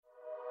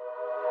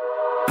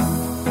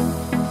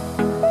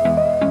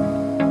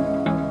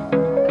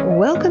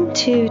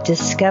to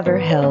Discover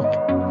Health,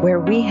 where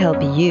we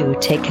help you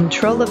take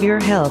control of your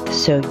health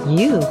so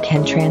you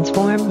can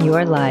transform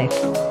your life.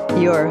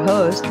 Your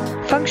host,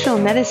 functional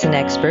medicine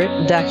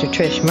expert, Dr.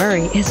 Trish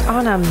Murray, is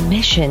on a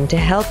mission to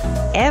help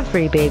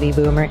every baby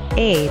boomer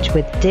age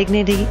with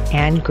dignity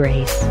and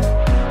grace.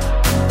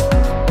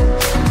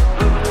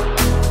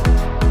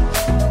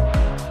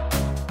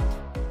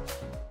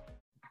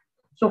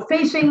 So,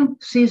 facing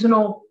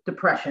seasonal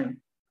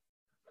depression.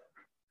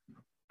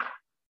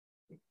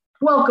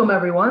 Welcome,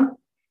 everyone.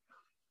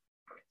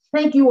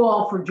 Thank you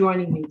all for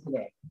joining me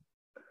today.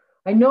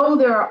 I know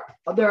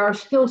there are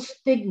still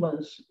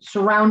stigmas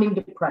surrounding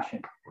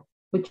depression,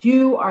 but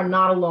you are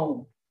not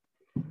alone.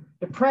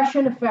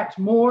 Depression affects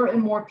more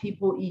and more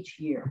people each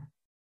year.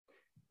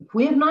 If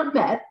we have not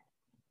met,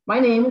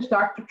 my name is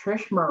Dr.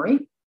 Trish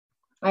Murray.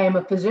 I am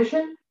a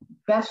physician,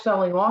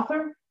 best-selling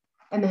author,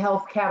 and the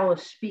Health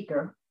Catalyst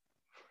speaker.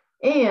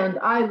 And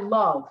I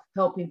love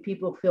helping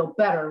people feel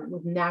better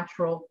with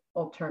natural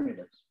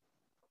alternatives.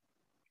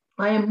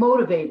 I am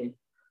motivated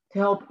to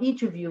help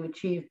each of you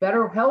achieve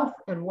better health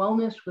and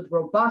wellness with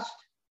robust,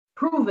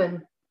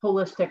 proven,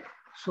 holistic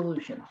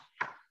solutions.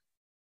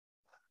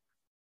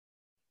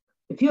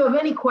 If you have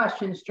any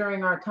questions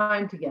during our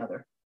time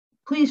together,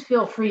 please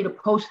feel free to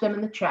post them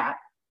in the chat,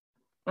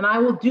 and I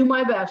will do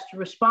my best to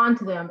respond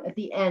to them at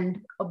the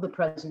end of the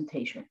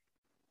presentation.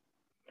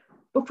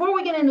 Before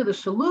we get into the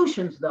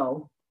solutions,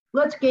 though,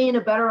 let's gain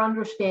a better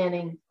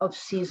understanding of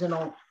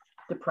seasonal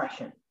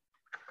depression.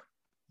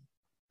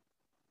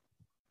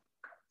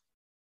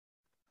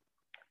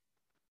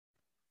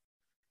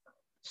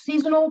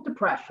 Seasonal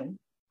depression,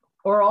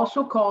 or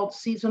also called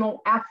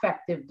seasonal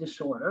affective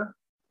disorder,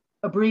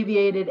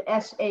 abbreviated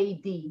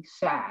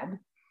SAD,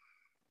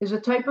 is a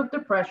type of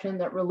depression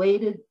that's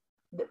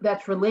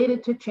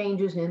related to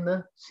changes in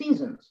the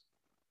seasons.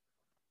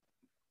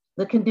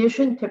 The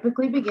condition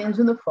typically begins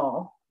in the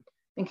fall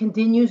and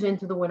continues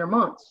into the winter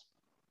months.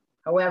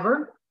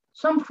 However,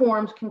 some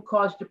forms can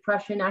cause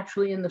depression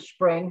actually in the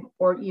spring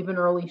or even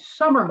early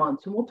summer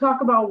months, and we'll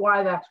talk about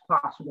why that's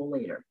possible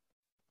later.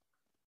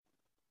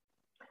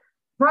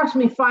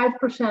 Approximately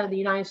 5% of the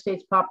United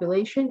States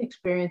population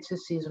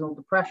experiences seasonal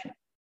depression.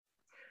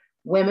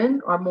 Women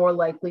are more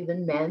likely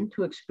than men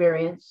to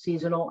experience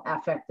seasonal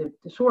affective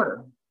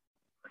disorder.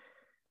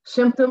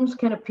 Symptoms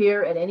can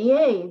appear at any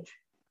age,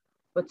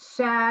 but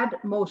SAD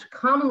most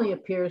commonly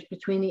appears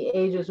between the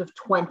ages of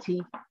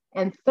 20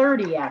 and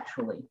 30,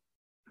 actually.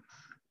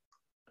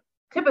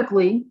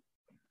 Typically,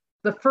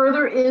 the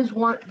further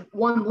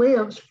one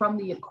lives from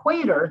the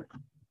equator,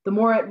 the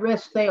more at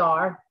risk they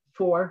are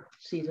for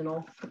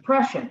seasonal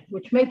depression,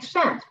 which makes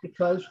sense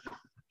because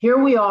here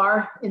we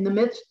are in the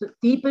midst,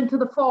 deep into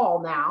the fall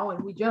now,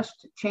 and we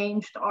just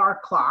changed our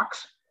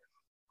clocks.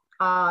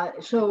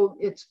 So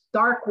it's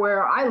dark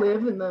where I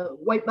live in the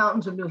White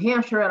Mountains of New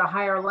Hampshire at a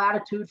higher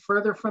latitude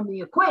further from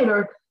the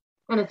equator,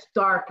 and it's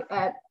dark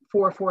at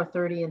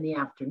 4:30 in the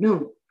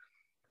afternoon.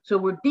 So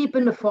we're deep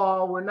into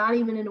fall, we're not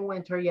even in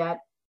winter yet,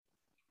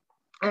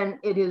 and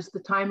it is the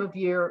time of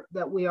year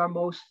that we are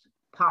most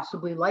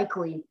possibly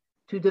likely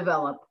to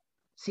develop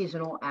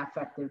seasonal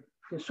affective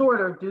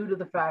disorder due to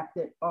the fact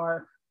that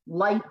our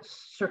light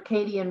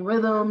circadian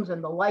rhythms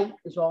and the light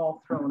is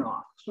all thrown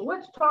off. So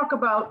let's talk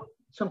about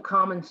some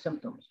common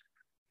symptoms.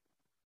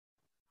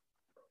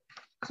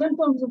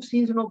 Symptoms of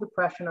seasonal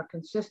depression are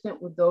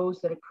consistent with those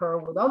that occur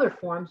with other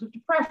forms of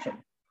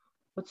depression,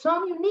 but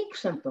some unique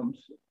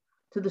symptoms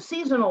to the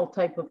seasonal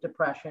type of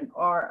depression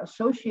are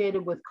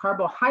associated with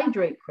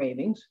carbohydrate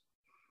cravings,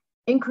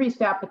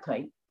 increased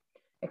appetite,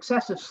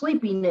 excessive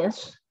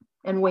sleepiness,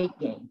 and weight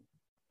gain.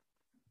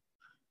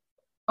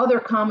 Other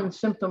common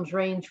symptoms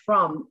range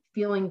from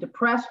feeling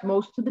depressed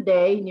most of the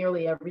day,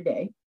 nearly every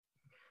day,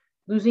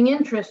 losing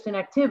interest in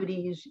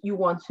activities you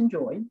once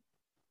enjoyed,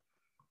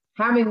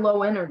 having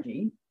low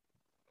energy,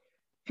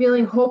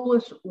 feeling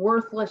hopeless,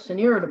 worthless, and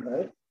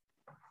irritable,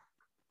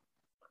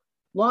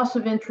 loss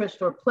of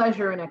interest or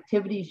pleasure in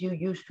activities you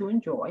used to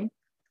enjoy,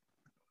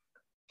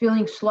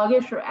 feeling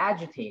sluggish or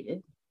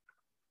agitated,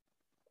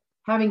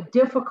 having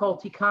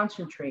difficulty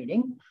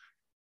concentrating,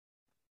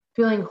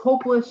 feeling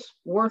hopeless,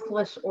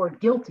 worthless, or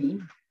guilty,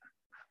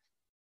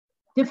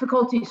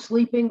 difficulty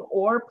sleeping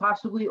or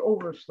possibly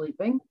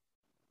oversleeping,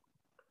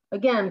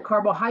 again,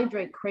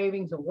 carbohydrate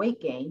cravings and weight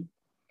gain,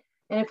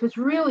 and if it's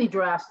really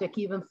drastic,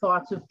 even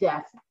thoughts of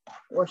death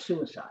or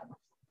suicide.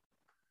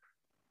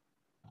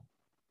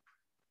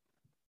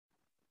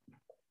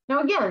 Now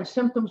again,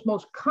 symptoms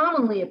most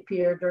commonly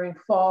appear during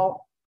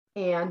fall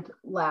and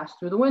last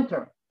through the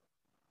winter.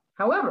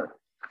 However,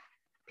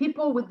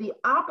 people with the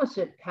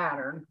opposite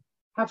pattern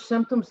have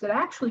symptoms that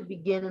actually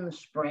begin in the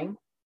spring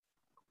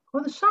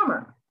or the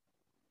summer.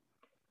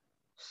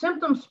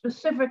 Symptoms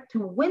specific to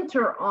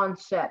winter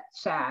onset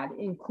SAD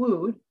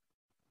include,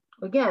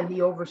 again,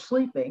 the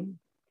oversleeping,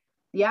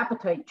 the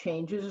appetite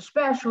changes,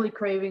 especially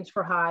cravings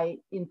for high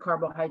in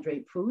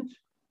carbohydrate foods,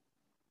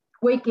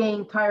 weight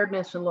gain,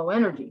 tiredness, and low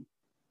energy.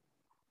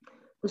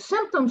 The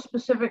symptoms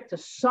specific to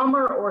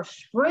summer or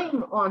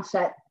spring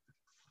onset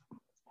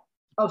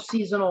of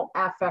seasonal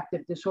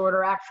affective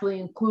disorder actually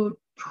include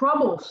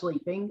trouble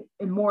sleeping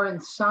and more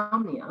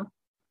insomnia,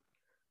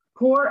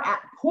 poor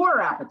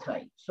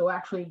appetite, so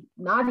actually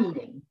not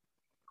eating,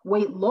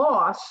 weight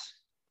loss,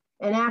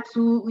 and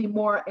absolutely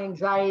more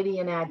anxiety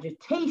and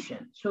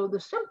agitation. So the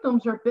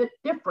symptoms are a bit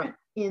different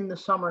in the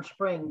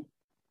summer-spring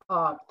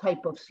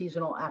type of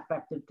seasonal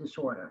affective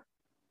disorder.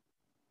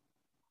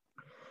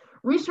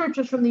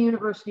 Researchers from the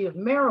University of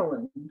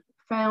Maryland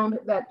found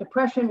that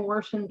depression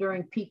worsened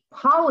during peak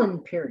pollen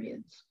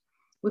periods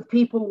with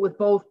people with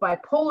both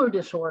bipolar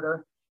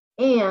disorder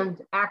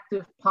and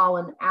active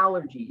pollen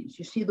allergies.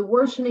 You see, the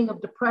worsening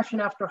of depression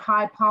after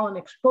high pollen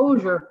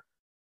exposure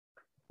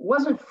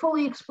wasn't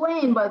fully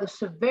explained by the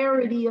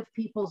severity of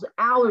people's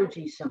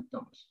allergy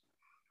symptoms.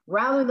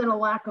 Rather than a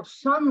lack of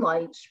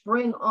sunlight,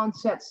 spring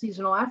onset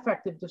seasonal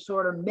affective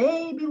disorder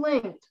may be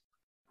linked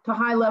to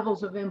high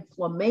levels of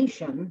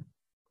inflammation,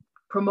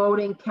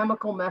 promoting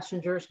chemical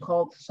messengers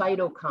called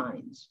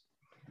cytokines.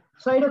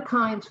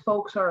 Cytokines,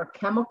 folks, are a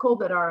chemical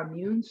that our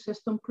immune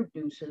system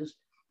produces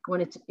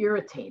when it's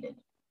irritated.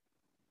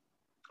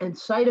 And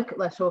so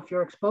if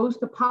you're exposed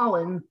to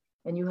pollen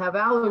and you have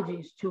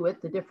allergies to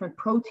it, the different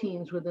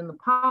proteins within the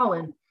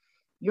pollen,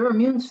 your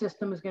immune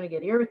system is going to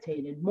get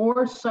irritated.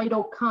 More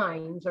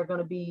cytokines are going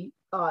to be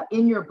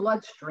in your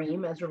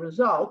bloodstream as a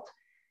result,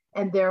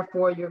 and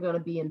therefore you're going to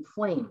be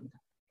inflamed.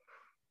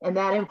 And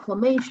that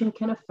inflammation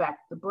can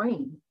affect the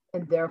brain.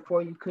 And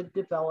therefore you could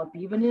develop,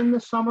 even in the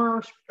summer,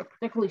 or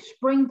particularly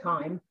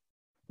springtime,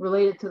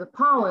 related to the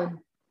pollen,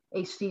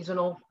 a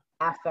seasonal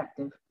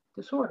affective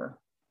disorder.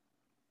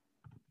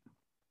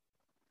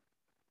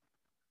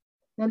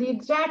 Now, the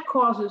exact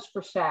causes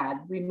for SAD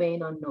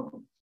remain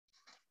unknown.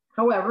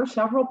 However,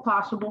 several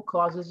possible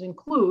causes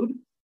include: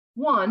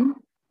 one,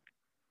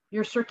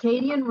 your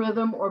circadian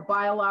rhythm or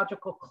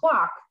biological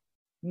clock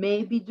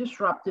may be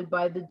disrupted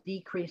by the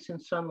decrease in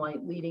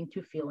sunlight, leading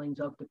to feelings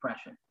of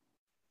depression.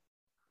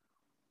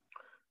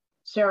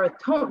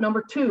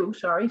 Number two,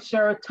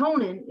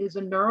 serotonin is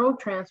a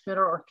neurotransmitter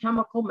or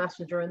chemical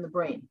messenger in the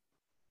brain.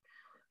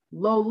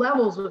 Low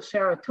levels of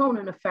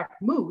serotonin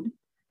affect mood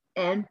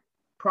and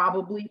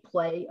probably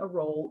play a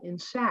role in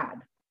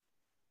SAD.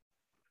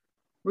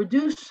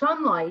 Reduced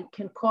sunlight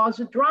can cause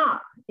a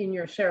drop in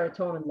your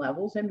serotonin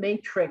levels and may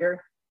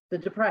trigger the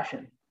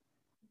depression.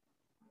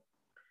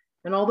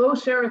 And although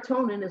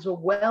serotonin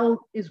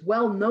is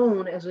well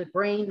known as a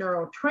brain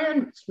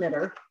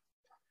neurotransmitter,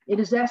 it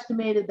is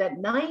estimated that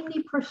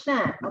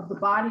 90% of the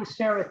body's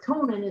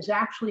serotonin is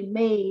actually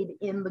made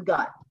in the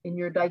gut, in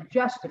your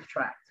digestive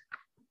tract.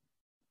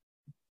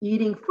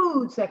 Eating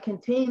foods that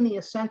contain the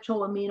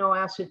essential amino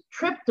acid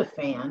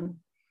tryptophan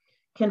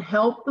can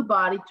help the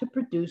body to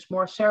produce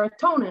more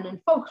serotonin. And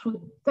folks, with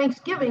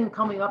Thanksgiving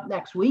coming up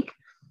next week,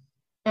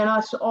 and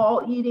us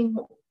all eating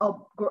a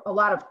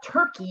lot of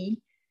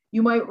turkey,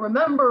 you might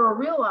remember or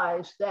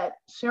realize that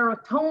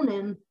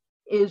serotonin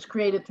is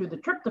created through the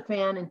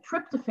tryptophan, and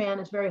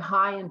tryptophan is very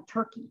high in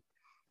turkey.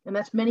 And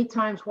that's many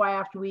times why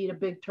after we eat a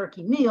big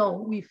turkey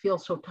meal, we feel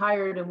so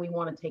tired and we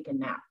want to take a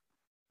nap.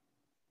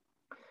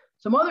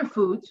 Some other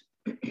foods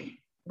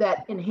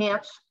that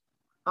enhance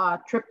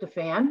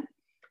tryptophan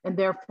and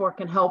therefore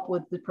can help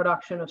with the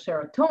production of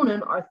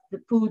serotonin are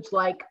the foods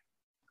like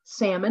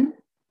salmon,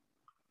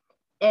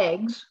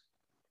 eggs,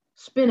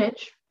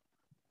 spinach,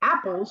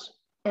 apples,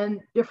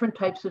 and different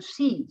types of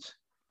seeds.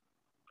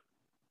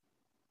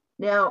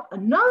 Now,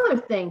 another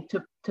thing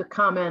to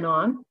comment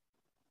on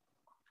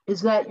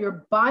is that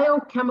your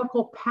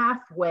biochemical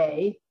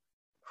pathway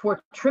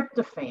for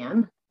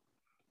tryptophan,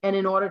 and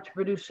in order to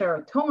produce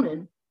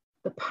serotonin,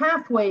 the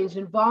pathways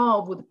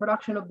involved with the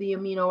production of the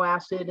amino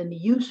acid and the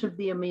use of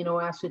the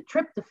amino acid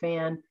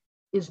tryptophan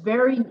is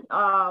very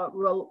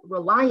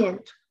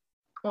reliant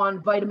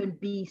on vitamin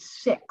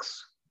B6.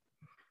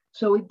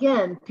 So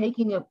again,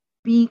 taking a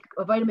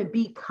vitamin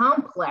B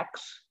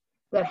complex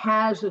that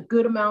has a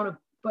good amount of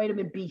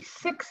vitamin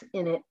B6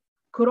 in it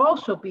could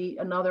also be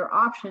another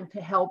option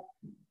to help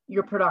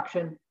your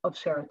production of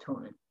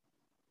serotonin.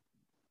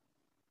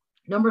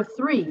 Number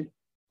three,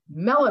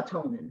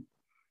 melatonin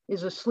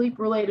is a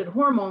sleep-related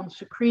hormone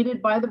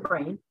secreted by the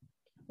brain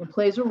and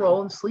plays a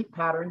role in sleep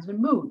patterns and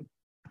mood.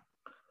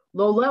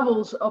 Low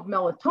levels of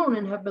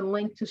melatonin have been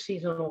linked to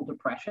seasonal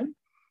depression,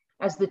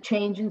 as the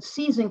change in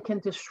season can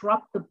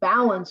disrupt the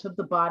balance of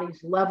the body's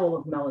level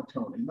of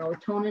melatonin.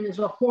 Melatonin is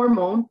a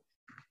hormone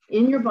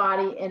in your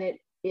body, and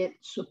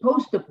it's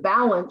supposed to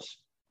balance.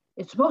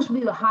 It's supposed to be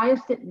the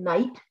highest at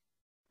night,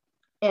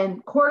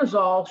 and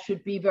cortisol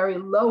should be very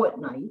low at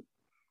night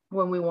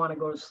when we want to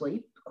go to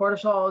sleep.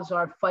 Cortisol is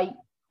our fight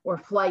or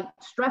flight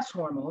stress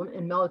hormone,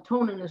 and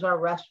melatonin is our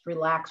rest,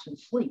 relax, and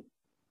sleep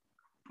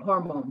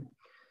hormone.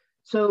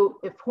 So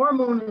if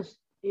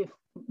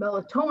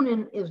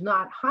melatonin is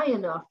not high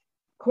enough,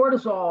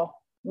 cortisol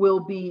will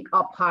be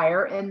up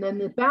higher, and then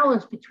the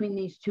balance between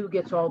these two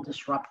gets all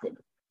disrupted.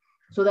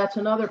 So that's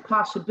another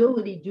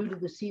possibility due to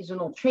the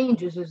seasonal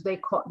changes, is the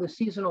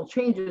seasonal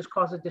changes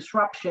cause a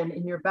disruption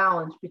in your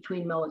balance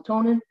between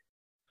melatonin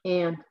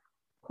and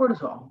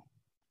cortisol.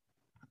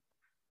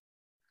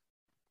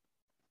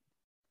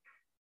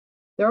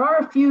 There are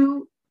a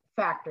few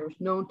factors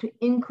known to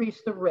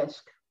increase the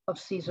risk of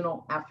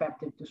seasonal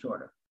affective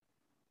disorder.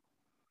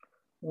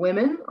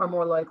 Women are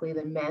more likely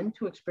than men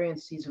to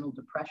experience seasonal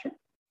depression,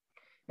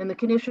 and the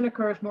condition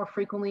occurs more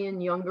frequently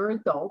in younger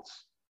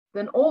adults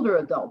than older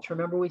adults.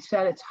 Remember, we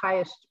said its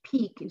highest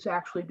peak is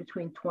actually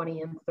between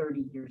 20 and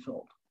 30 years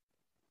old.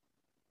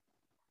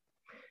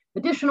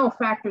 Additional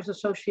factors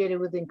associated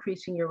with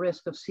increasing your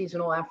risk of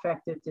seasonal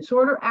affective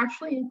disorder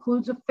actually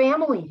includes a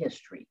family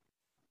history.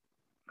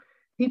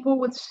 People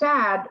with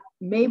SAD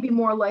may be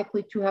more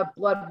likely to have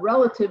blood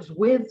relatives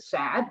with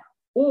SAD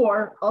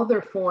or other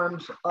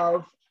forms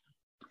of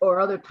or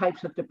other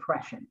types of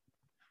depression.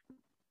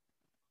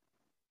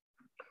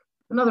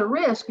 Another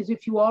risk is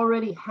if you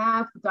already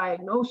have the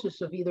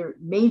diagnosis of either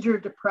major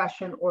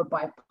depression or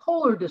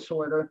bipolar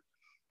disorder,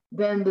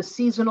 then the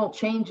seasonal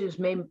changes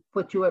may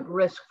put you at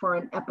risk for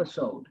an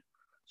episode.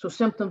 So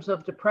symptoms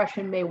of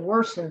depression may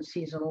worsen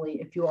seasonally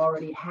if you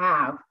already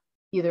have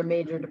either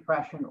major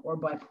depression or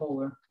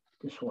bipolar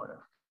disorder.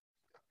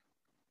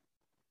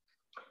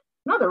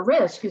 Another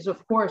risk is,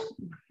 of course,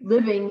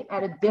 living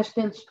at a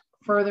distance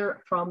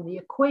further from the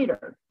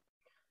equator.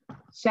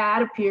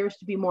 SAD appears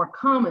to be more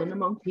common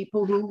among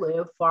people who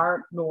live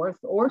far north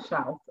or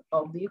south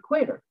of the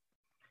equator.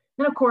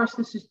 And of course,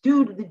 this is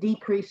due to the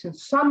decrease in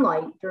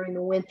sunlight during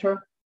the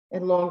winter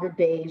and longer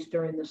days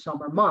during the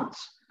summer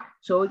months.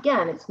 So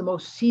again, it's the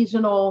most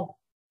seasonal,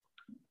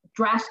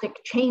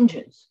 drastic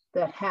changes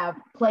that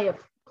play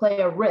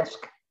a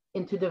risk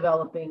into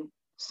developing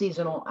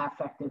seasonal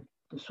affective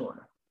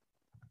disorder.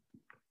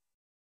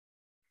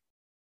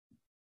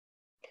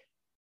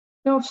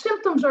 Now, if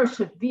symptoms are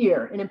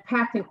severe and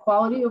impacting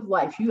quality of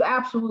life, you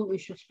absolutely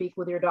should speak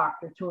with your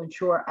doctor to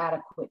ensure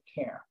adequate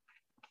care.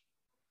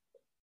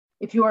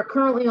 If you are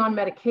currently on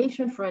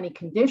medication for any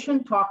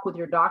condition, talk with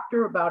your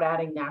doctor about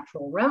adding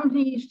natural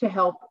remedies to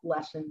help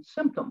lessen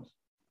symptoms.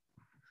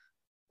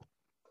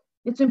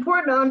 It's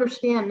important to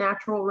understand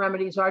natural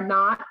remedies are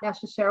not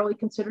necessarily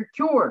considered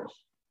cures.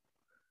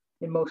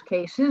 In most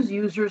cases,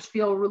 users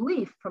feel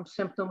relief from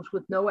symptoms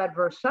with no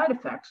adverse side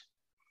effects,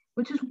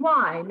 which is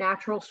why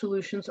natural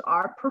solutions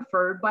are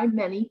preferred by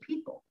many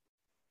people.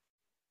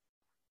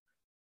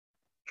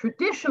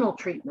 Traditional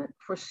treatment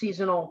for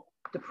seasonal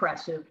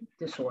depressive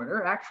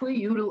disorder actually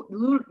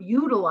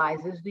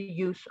utilizes the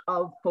use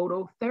of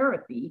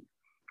phototherapy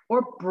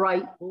or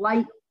bright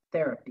light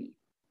therapy.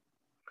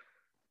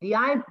 The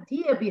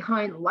idea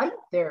behind light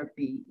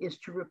therapy is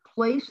to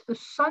replace the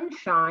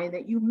sunshine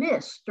that you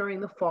miss during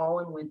the fall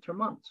and winter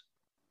months.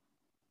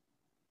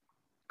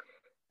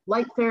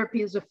 Light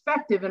therapy is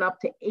effective in up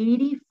to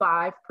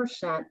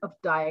 85% of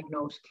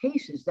diagnosed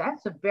cases.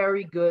 That's a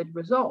very good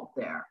result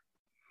there.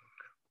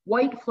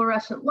 White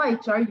fluorescent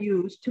lights are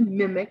used to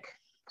mimic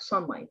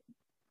sunlight.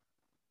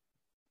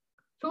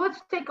 So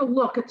let's take a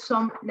look at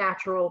some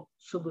natural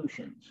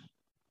solutions.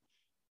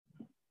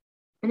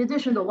 In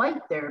addition to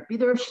light therapy,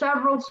 there are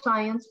several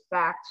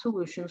science-backed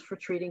solutions for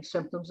treating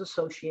symptoms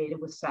associated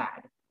with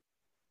SAD.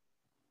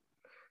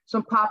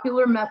 Some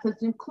popular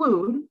methods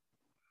include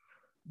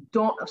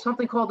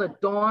something called a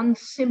dawn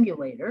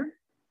simulator,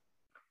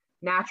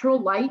 natural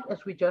light,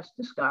 as we just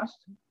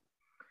discussed.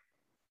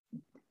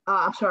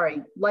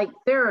 Light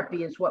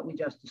therapy is what we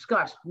just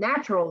discussed.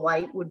 Natural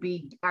light would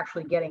be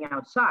actually getting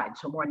outside,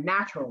 so more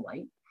natural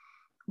light.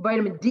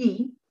 Vitamin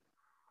D,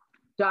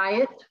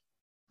 diet,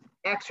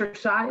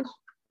 exercise,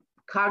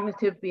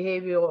 cognitive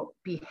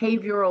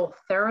behavioral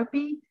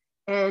therapy,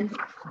 and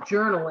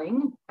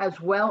journaling, as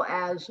well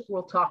as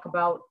we'll talk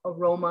about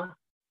aroma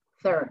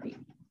therapy.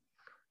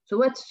 So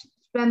let's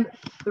spend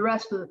the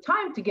rest of the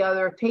time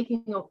together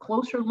taking a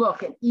closer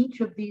look at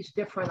each of these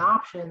different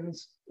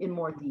options in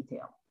more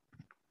detail.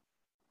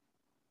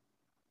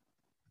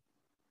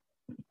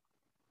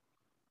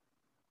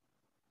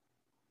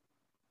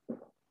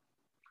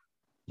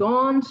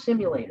 Dawn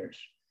simulators.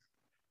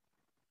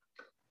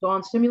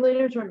 Dawn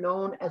simulators are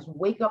known as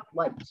wake-up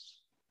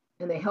lights,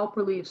 and they help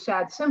relieve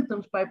SAD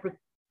symptoms by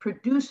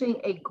producing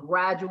a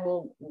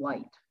gradual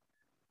light.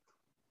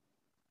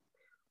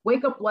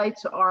 Wake-up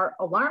lights are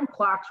alarm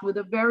clocks with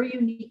a very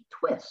unique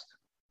twist.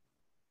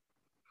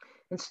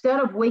 Instead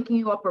of waking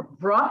you up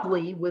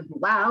abruptly with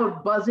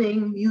loud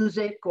buzzing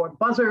music or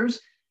buzzers,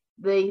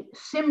 they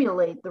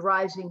simulate the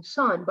rising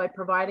sun by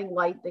providing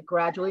light that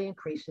gradually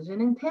increases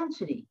in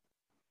intensity.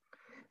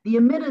 The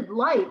emitted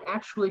light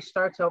actually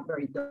starts out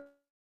very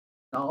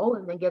dull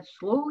and then gets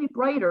slowly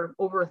brighter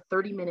over a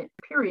 30-minute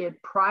period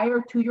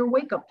prior to your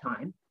wake-up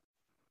time,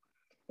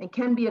 and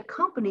can be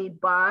accompanied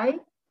by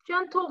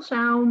gentle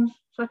sounds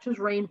such as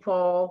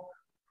rainfall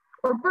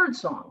or bird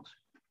songs.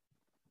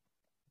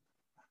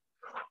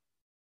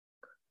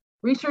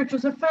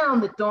 Researchers have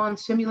found that dawn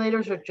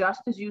simulators are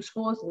just as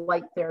useful as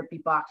light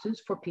therapy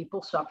boxes for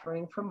people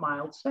suffering from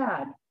mild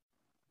SAD.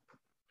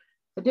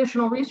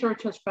 Additional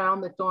research has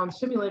found that dawn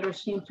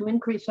simulators seem to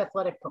increase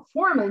athletic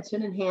performance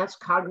and enhance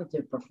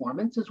cognitive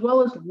performance, as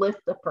well as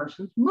lift a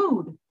person's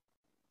mood.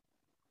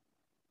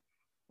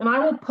 And I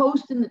will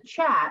post in the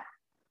chat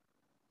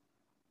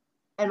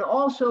and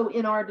also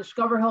in our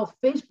Discover Health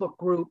Facebook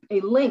group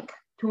a link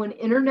to an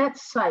internet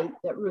site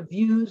that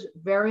reviews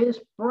various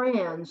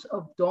brands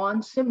of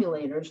Dawn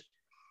simulators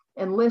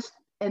and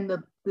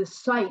the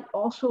site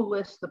also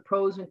lists the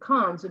pros and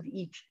cons of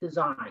each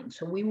design.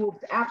 So we will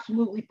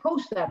absolutely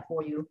post that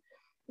for you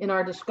in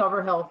our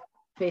Discover Health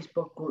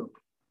Facebook group.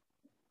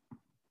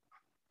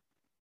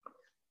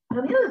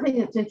 Now, the other thing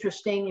that's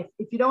interesting,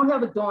 if you don't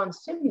have a Dawn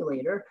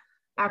simulator,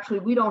 actually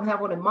we don't have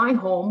one in my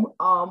home,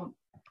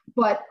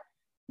 but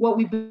what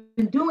we've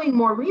been doing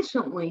more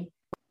recently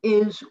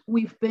is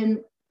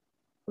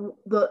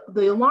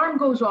the alarm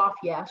goes off,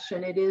 yes,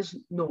 and it is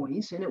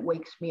noise and it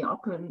wakes me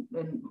up and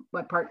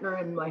my partner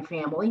and my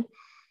family.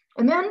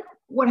 And then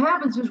what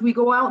happens is we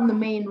go out in the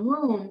main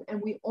room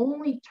and we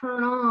don't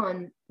turn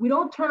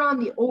on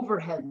the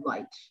overhead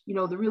lights, you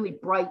know, the really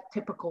bright,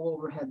 typical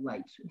overhead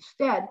lights.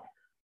 Instead,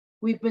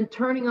 we've been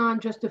turning on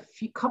just a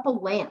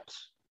couple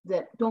lamps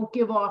that don't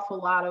give off a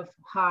lot of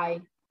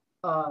high,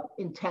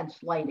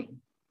 intense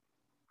lighting.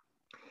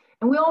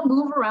 And we all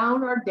move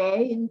around our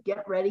day and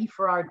get ready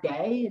for our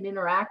day and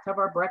interact, have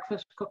our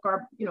breakfast,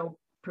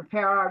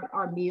 prepare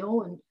our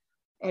meal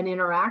and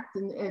interact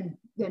and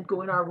then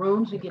go in our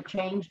rooms and get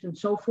changed and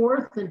so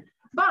forth. And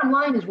bottom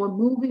line is we're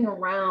moving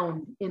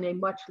around in a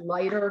much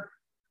lighter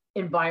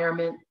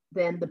environment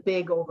than the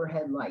big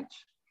overhead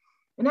lights.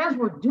 And as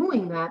we're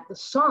doing that, the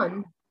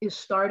sun is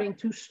starting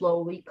to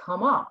slowly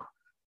come up.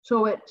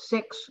 So at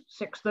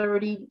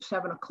 6:30,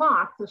 7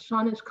 o'clock, the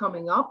sun is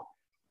coming up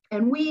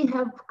and we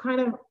have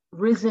kind of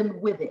risen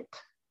with it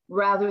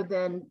rather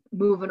than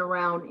moving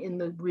around in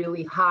the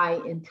really high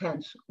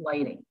intense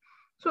lighting.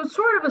 So it's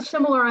sort of a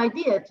similar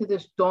idea to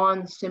this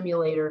Dawn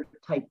simulator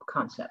type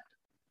concept.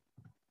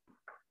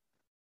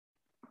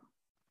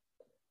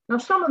 Now,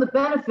 some of the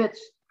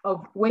benefits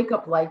of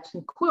wake-up lights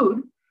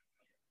include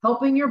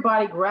helping your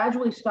body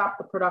gradually stop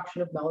the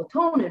production of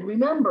melatonin.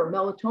 Remember,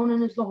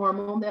 melatonin is the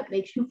hormone that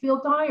makes you feel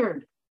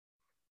tired.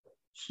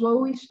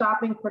 Slowly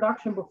stopping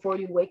production before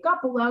you wake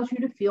up allows you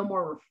to feel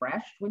more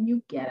refreshed when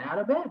you get out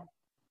of bed.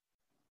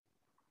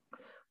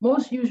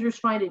 Most users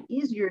find it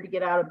easier to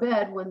get out of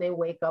bed when they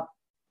use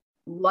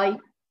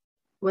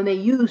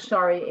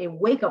a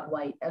wake-up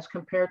light as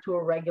compared to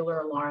a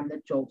regular alarm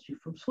that jolts you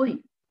from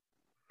sleep.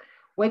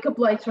 Wake-up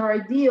lights are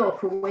ideal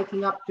for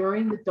waking up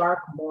during the dark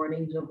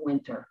mornings of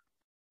winter.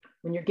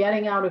 When you're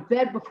getting out of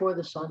bed before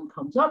the sun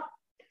comes up,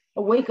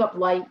 a wake-up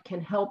light can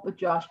help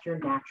adjust your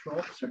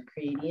natural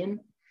circadian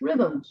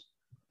rhythms,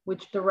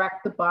 which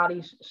direct the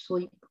body's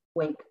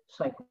sleep-wake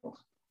cycles.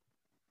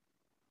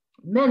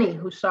 Many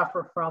who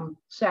suffer from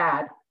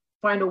SAD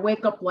find a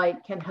wake-up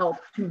light can help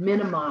to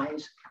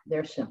minimize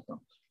their symptoms.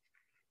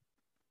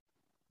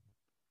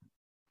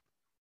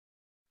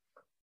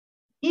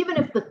 Even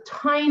if the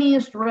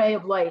tiniest ray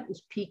of light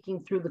is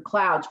peeking through the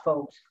clouds,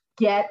 folks,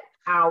 get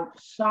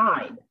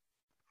outside.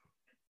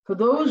 For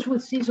those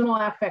with seasonal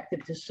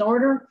affective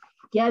disorder,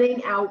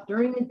 getting out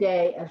during the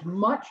day as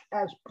much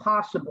as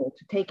possible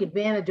to take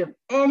advantage of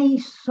any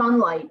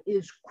sunlight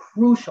is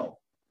crucial.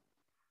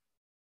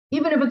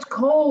 Even if it's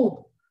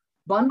cold,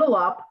 bundle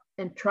up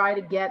and try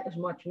to get as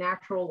much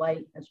natural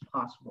light as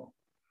possible.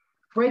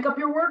 Break up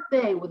your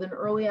workday with an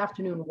early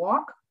afternoon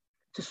walk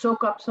to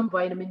soak up some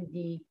vitamin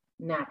D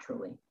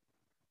naturally.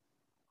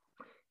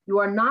 You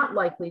are not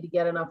likely to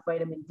get enough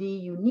vitamin D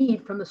you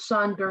need from the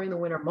sun during the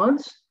winter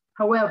months.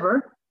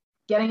 However,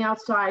 getting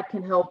outside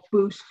can help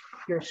boost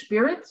your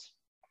spirits.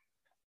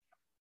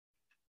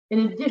 In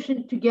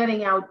addition to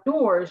getting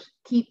outdoors,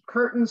 keep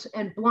curtains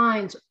and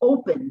blinds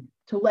open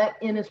to let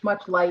in as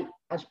much light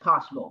as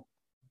possible.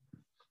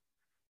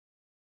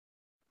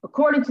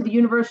 According to the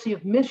University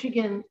of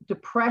Michigan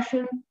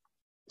Depression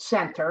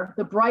Center,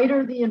 the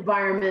brighter the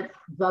environment,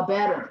 the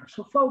better.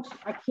 So folks,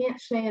 I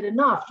can't say it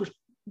enough, just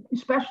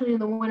especially in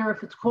the winter,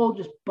 if it's cold,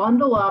 just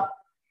bundle up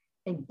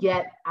and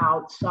get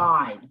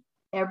outside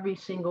every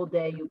single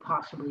day you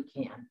possibly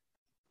can.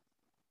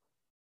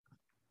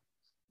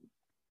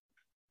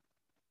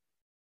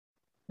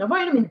 Now,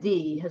 vitamin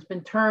D has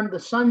been termed the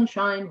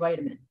sunshine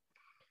vitamin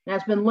and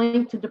has been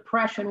linked to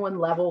depression when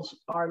levels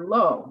are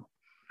low.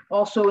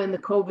 Also in the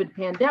COVID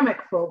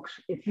pandemic, folks,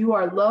 if you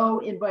are low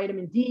in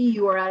vitamin D,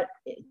 you are at,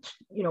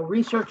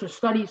 research and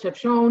studies have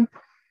shown,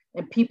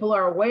 and people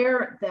are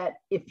aware that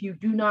if you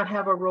do not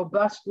have a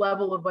robust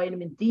level of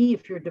vitamin D,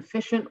 if you're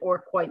deficient or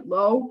quite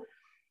low,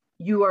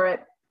 you are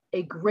at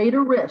a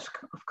greater risk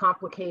of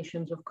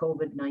complications of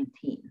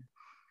COVID-19.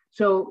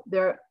 So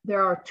there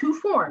are two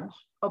forms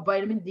of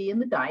vitamin D in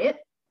the diet.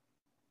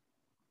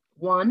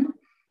 One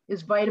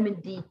is vitamin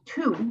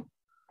D2,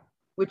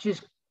 which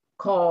is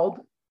called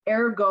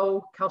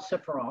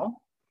ergocalciferol,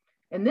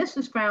 and this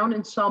is found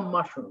in some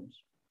mushrooms.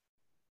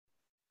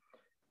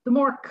 The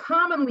more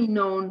commonly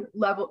known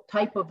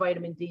type of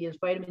vitamin D is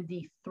vitamin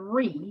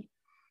D3,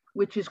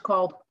 which is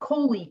called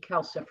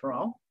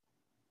cholecalciferol.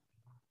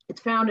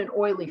 It's found in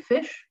oily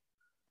fish,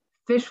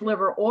 fish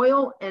liver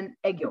oil, and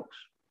egg yolks.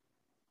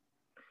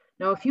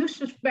 Now, if you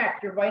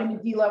suspect your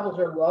vitamin D levels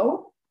are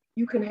low,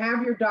 you can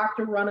have your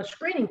doctor run a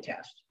screening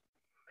test.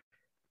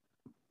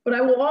 But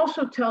I will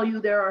also tell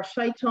you there are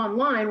sites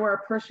online where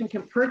a person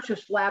can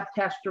purchase lab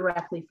tests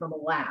directly from a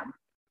lab.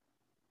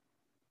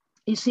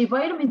 You see,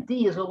 vitamin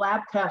D is a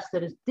lab test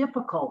that is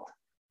difficult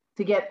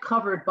to get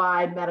covered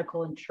by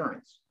medical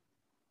insurance.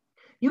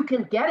 You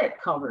can get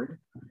it covered,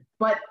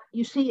 but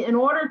you see, in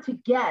order to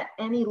get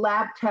any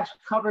lab test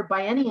covered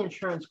by any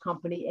insurance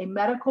company, a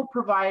medical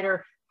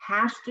provider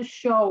has to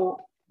show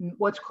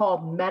what's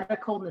called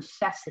medical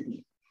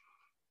necessity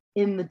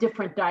in the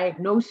different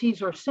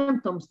diagnoses or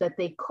symptoms that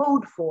they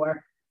code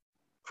for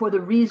the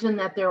reason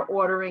that they're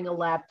ordering a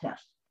lab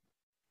test.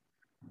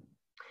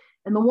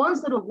 And the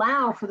ones that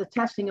allow for the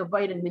testing of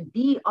vitamin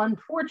D,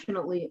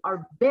 unfortunately,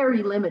 are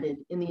very limited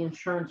in the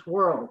insurance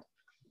world.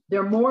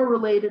 They're more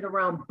related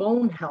around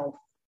bone health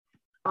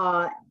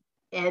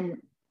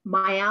and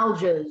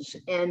myalgias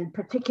and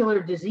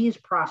particular disease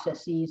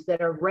processes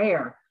that are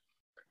rare.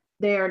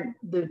 They're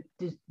the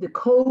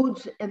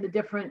codes and the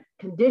different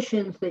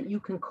conditions that you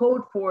can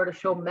code for to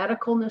show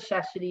medical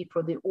necessity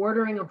for the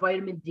ordering of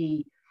vitamin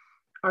D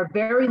are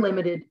very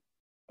limited.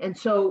 And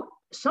so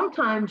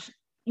sometimes,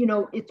 you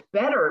know, it's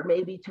better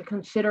maybe to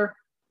consider,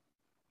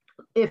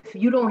 if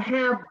you don't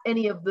have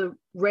any of the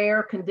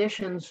rare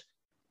conditions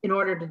in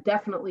order to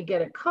definitely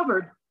get it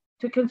covered,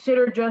 to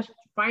consider just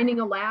finding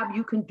a lab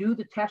you can do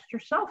the test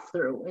yourself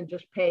through and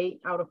just pay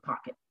out of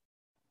pocket.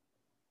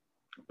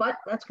 But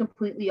that's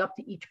completely up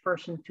to each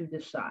person to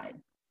decide.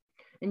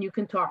 And you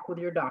can talk with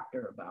your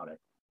doctor about it.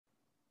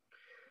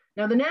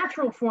 Now, the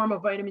natural form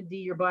of vitamin D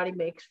your body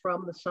makes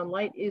from the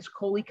sunlight is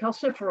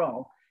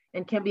cholecalciferol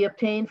and can be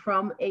obtained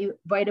from a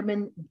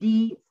vitamin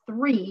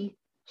D3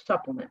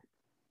 supplement.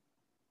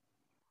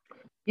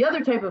 The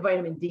other type of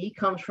vitamin D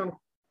comes from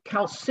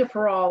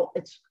calciferol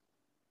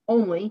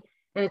only,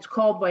 and it's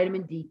called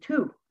vitamin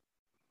D2.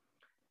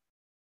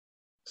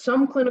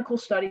 Some clinical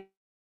studies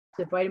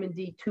that vitamin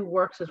D2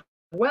 works as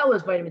well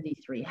as vitamin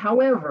D3.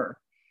 However,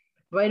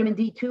 vitamin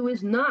D2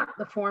 is not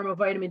the form of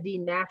vitamin D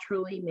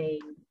naturally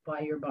made by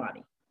your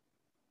body.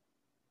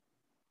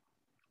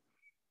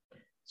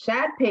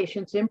 SAD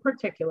patients in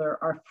particular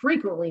are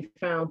frequently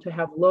found to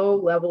have low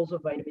levels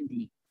of vitamin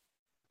D.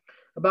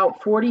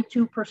 About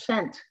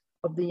 42%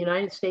 of the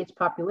United States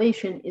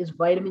population is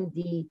vitamin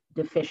D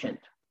deficient.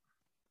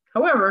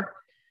 However,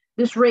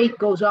 this rate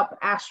goes up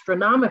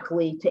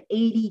astronomically to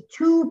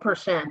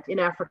 82% in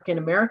African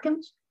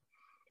Americans,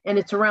 and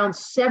it's around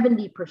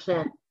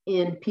 70%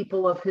 in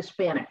people of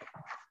Hispanic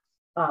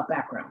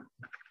background.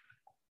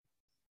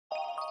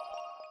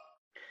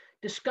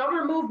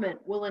 Discover Movement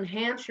will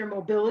enhance your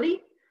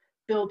mobility,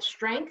 build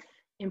strength,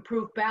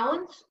 improve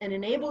balance, and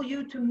enable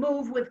you to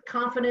move with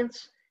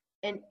confidence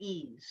and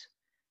ease.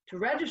 To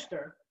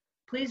register,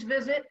 please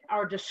visit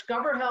our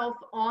Discover Health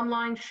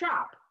online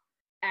shop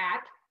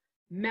at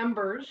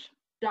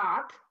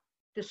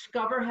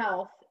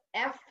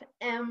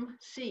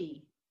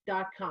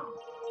members.discoverhealthfmc.com.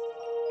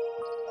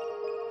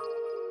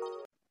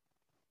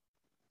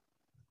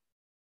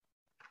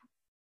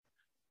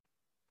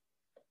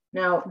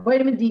 Now,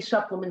 vitamin D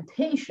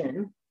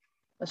supplementation,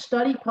 a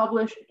study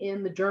published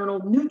in the journal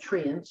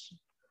Nutrients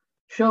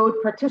showed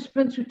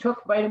participants who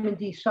took vitamin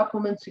D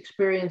supplements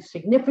experienced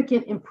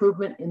significant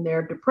improvement in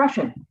their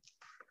depression.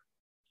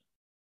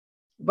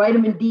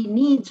 Vitamin D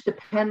needs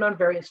depend on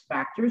various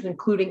factors,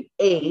 including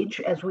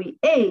age. As we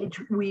age,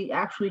 we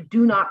actually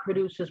do not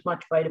produce as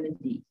much vitamin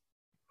D.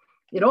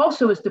 It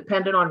also is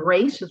dependent on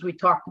race, as we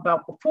talked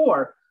about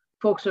before.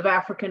 Folks of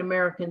African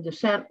American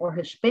descent or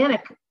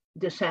Hispanic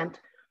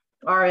descent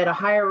are at a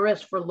higher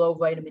risk for low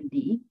vitamin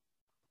D.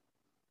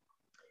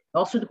 It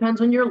also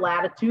depends on your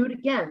latitude.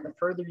 Again, the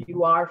further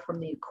you are from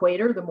the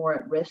equator, the more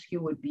at risk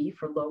you would be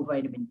for low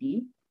vitamin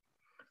D.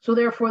 So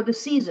therefore, the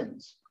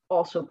seasons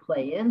also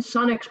play in.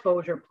 Sun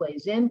exposure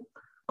plays in.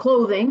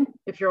 Clothing,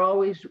 if you're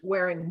always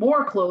wearing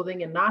more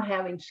clothing and not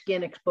having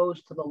skin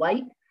exposed to the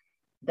light,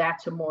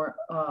 that's a more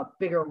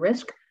bigger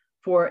risk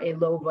for a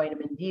low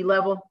vitamin D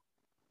level,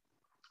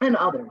 and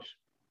others.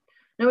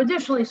 Now,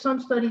 additionally, some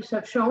studies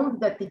have shown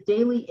that the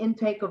daily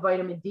intake of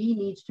vitamin D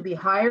needs to be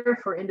higher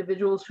for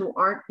individuals who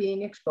aren't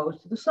being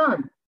exposed to the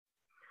sun.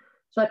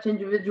 Such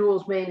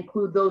individuals may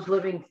include those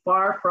living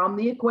far from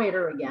the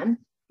equator again,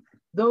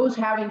 those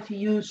having to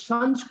use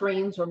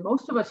sunscreens, or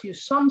most of us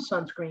use some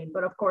sunscreen,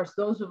 but of course,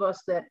 those of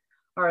us that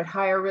are at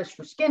higher risk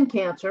for skin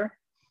cancer,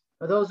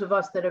 or those of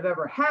us that have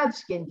ever had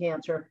skin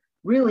cancer,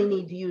 really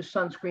need to use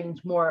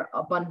sunscreens more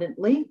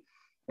abundantly.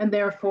 And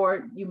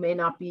therefore, you may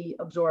not be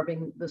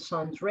absorbing the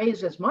sun's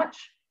rays as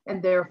much,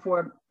 and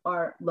therefore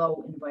are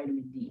low in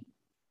vitamin D.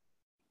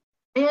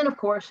 And of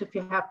course, if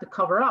you have to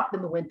cover up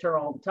in the winter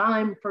all the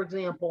time, for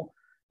example,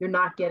 you're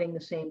not getting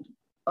the same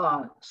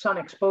sun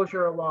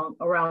exposure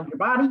around your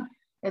body,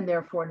 and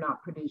therefore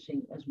not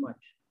producing as much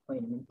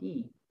vitamin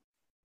D.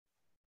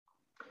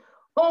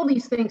 All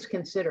these things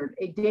considered,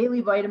 a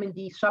daily vitamin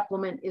D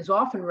supplement is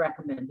often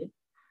recommended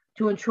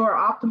to ensure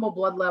optimal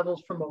blood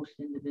levels for most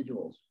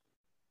individuals.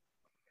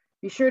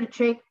 Be sure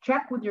to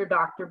check with your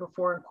doctor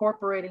before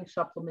incorporating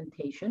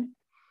supplementation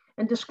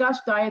and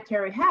discuss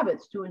dietary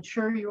habits to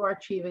ensure you are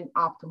achieving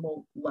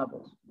optimal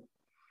levels.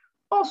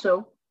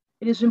 Also,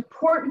 It is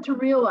important to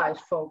realize,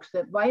 folks,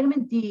 that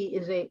vitamin D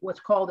is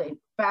what's called a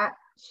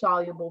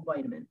fat-soluble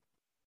vitamin.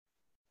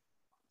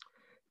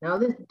 Now,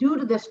 due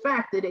to this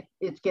fact that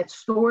it gets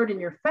stored in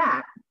your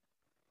fat,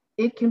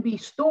 it can be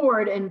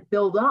stored and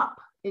build up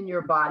in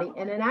your body,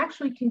 and it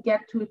actually can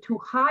get to a too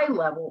high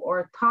level or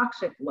a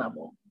toxic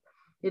level.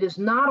 It is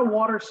not a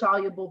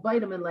water-soluble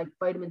vitamin like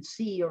vitamin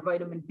C or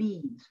vitamin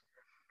Bs.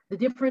 The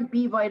different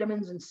B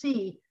vitamins and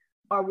C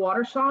are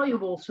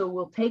water-soluble, so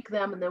we'll take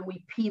them and then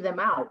we pee them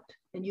out,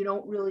 and you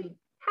don't really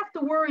have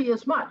to worry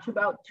as much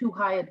about too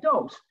high a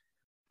dose.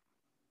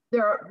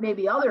 There are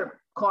maybe other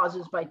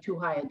causes by too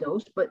high a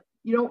dose, but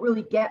you don't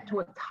really get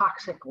to a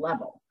toxic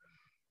level.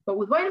 But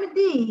with vitamin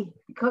D,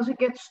 because it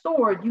gets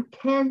stored, you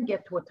can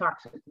get to a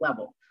toxic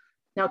level.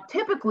 Now,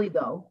 typically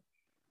though,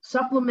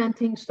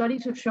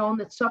 studies have shown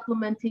that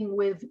supplementing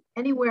with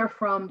anywhere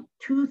from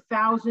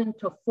 2,000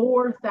 to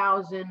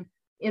 4,000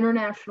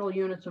 international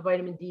units of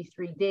vitamin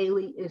D3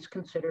 daily is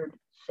considered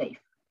safe.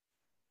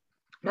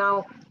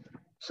 Now,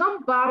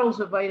 some bottles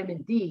of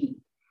vitamin D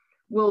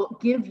will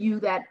give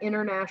you that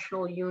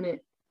international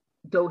unit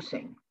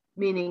dosing,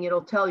 meaning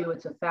it'll tell you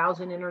it's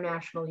 1,000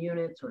 international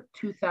units or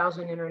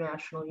 2,000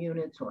 international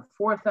units or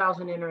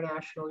 4,000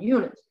 international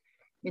units,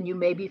 and you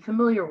may be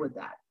familiar with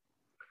that.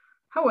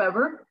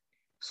 However,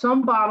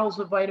 some bottles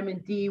of vitamin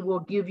D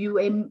will give you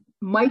a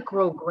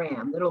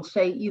microgram. It'll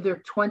say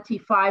either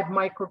 25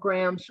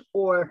 micrograms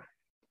or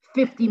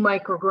 50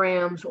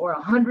 micrograms or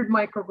 100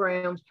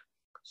 micrograms,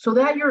 so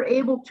that you're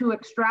able to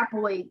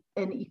extrapolate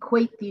and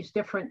equate these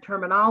different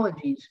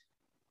terminologies.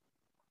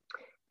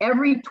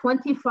 Every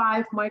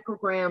 25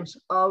 micrograms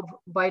of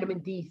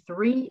vitamin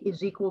D3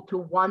 is equal to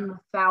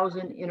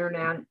 1,000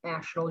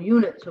 international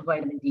units of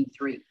vitamin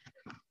D3.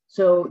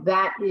 So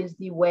that is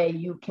the way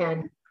you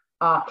can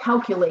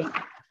calculate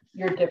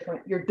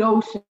your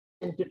dose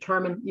and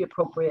determine the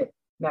appropriate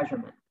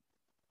measurement.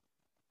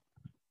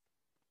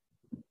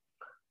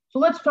 So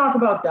let's talk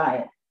about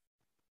diet.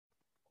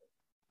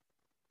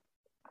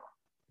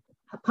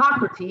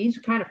 Hippocrates,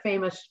 kind of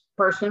famous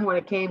person when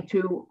it came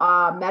to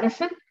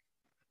medicine,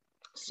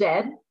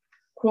 said,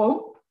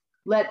 quote,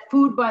 "Let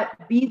food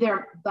be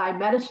thy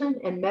medicine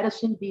and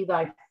medicine be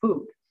thy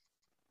food."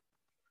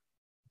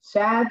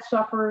 Sad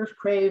sufferers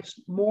craves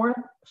more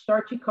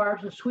starchy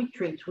carbs and sweet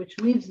treats, which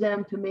leads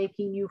them to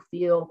making you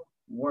feel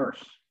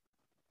worse.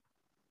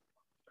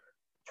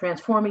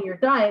 Transforming your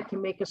diet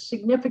can make a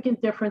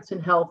significant difference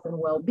in health and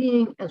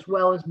well-being, as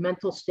well as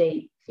mental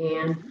state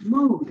and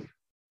mood.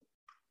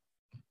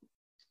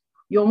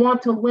 You'll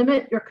want to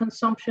limit your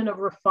consumption of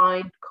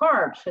refined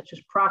carbs, such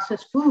as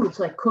processed foods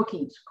like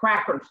cookies,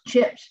 crackers,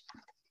 chips,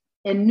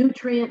 and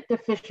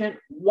nutrient-deficient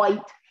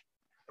white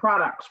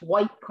products,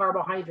 white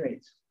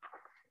carbohydrates.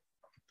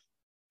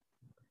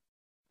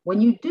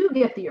 When you do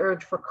get the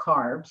urge for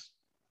carbs,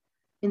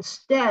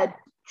 instead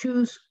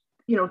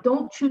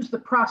don't choose the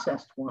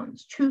processed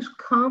ones. Choose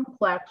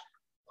complex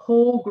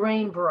whole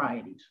grain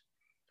varieties,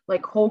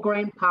 like whole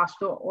grain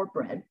pasta or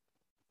bread.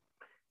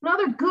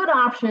 Another good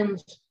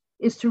options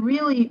is to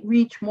really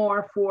reach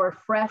more for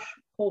fresh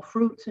whole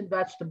fruits and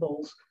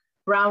vegetables,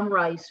 brown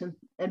rice,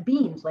 and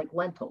beans like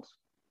lentils.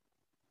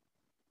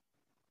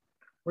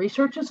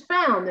 Research has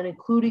found that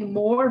including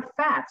more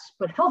fats,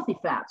 but healthy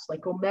fats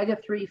like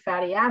omega-3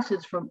 fatty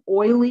acids from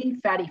oily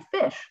fatty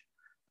fish,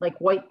 like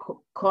white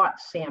caught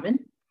salmon,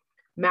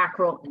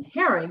 mackerel, and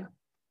herring,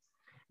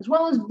 as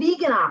well as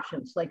vegan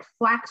options like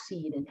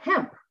flaxseed and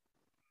hemp,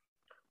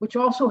 which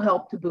also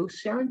help to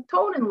boost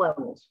serotonin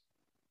levels.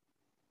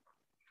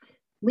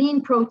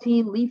 Lean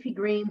protein, leafy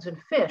greens, and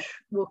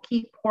fish will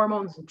keep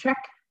hormones in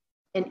check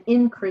and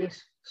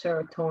increase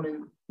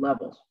serotonin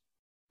levels.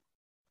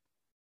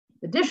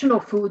 Additional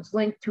foods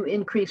linked to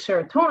increased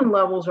serotonin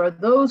levels are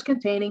those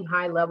containing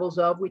high levels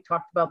of, we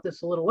talked about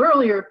this a little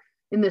earlier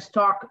in this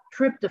talk,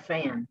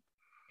 tryptophan.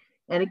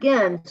 And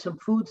again, some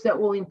foods that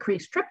will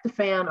increase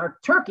tryptophan are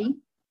turkey,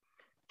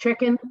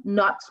 chicken,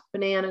 nuts,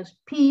 bananas,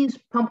 peas,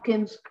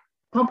 pumpkin,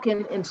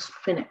 and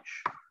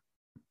spinach.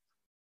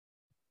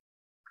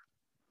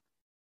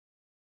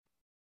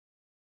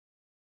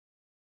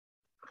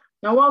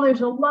 Now, while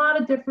there's a lot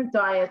of different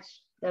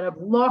diets that have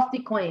lofty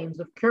claims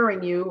of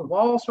curing you of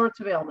all sorts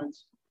of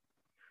ailments,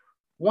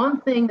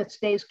 one thing that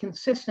stays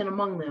consistent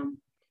among them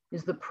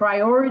is the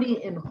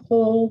priority in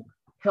whole,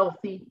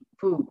 healthy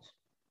foods.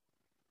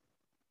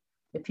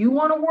 If you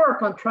want to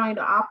work on trying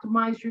to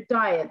optimize your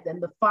diet,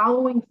 then the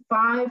following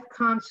 5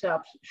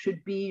 concepts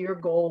should be your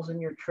goals and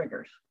your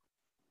triggers,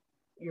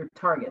 your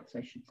targets,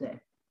 I should say.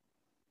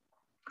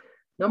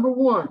 Number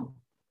 1,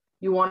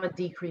 you want to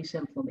decrease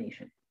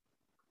inflammation.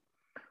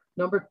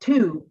 Number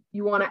 2,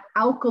 you want to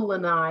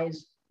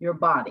alkalinize your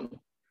body.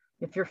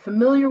 If you're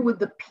familiar with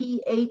the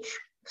pH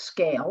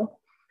scale,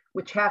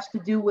 which has to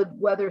do with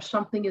whether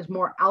something is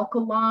more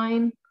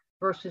alkaline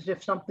versus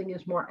if something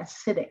is more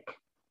acidic.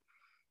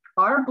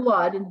 Our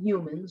blood in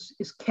humans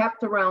is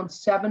kept around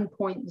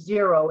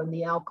 7.0 in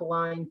the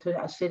alkaline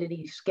to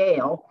acidity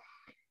scale.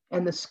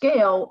 And the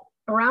scale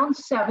around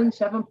 7,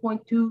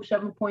 7.2,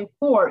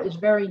 7.4 is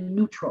very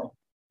neutral.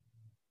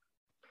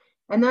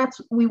 And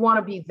we want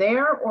to be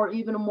there or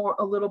even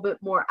a little bit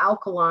more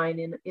alkaline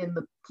in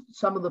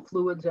some of the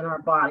fluids in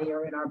our body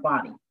or in our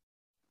body.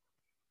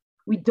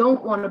 We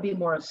don't want to be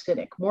more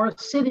acidic. More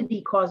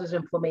acidity causes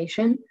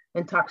inflammation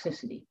and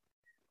toxicity.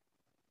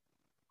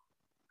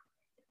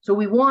 So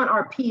we want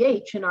our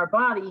pH in our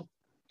body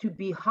to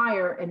be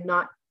higher and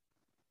not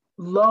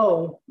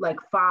low, like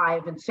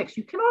 5 and 6.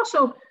 You can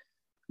also,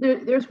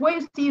 there's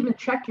ways to even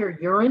check your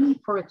urine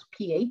for its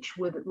pH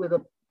with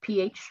a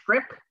pH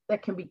strip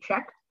that can be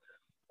checked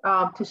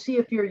to see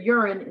if your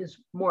urine is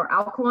more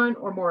alkaline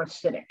or more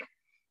acidic.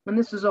 And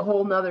this is a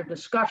whole nother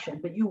discussion,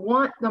 but you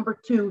want, number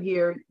 2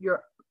 here,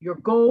 your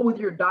goal with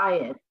your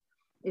diet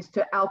is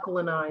to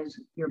alkalinize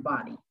your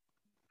body.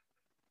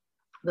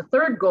 The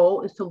third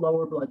goal is to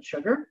lower blood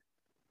sugar.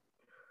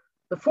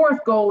 The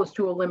fourth goal is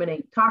to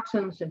eliminate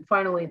toxins. And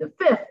finally, the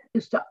fifth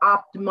is to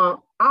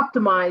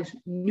optimize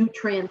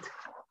nutrient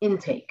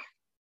intake.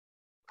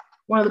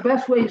 One of the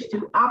best ways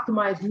to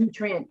optimize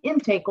nutrient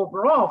intake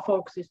overall,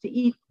 folks, is to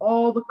eat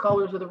all the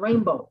colors of the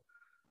rainbow.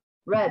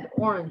 Red,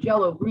 orange,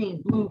 yellow,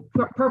 green, blue,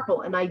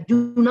 purple. And I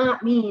do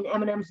not mean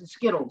M&Ms and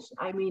Skittles.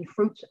 I mean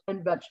fruits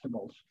and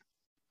vegetables.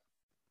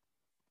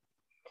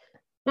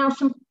 Now,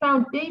 some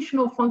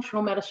foundational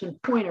functional medicine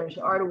pointers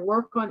are to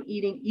work on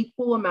eating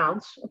equal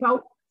amounts,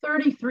 about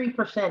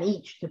 33%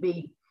 each to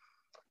be,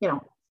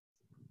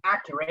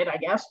 accurate, I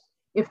guess.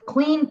 If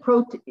clean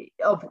protein,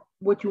 of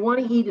what you want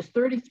to eat is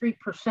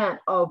 33%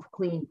 of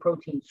clean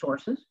protein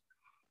sources,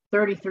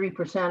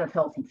 33% of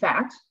healthy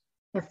fats,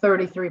 and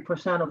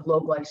 33% of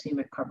low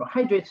glycemic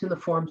carbohydrates in the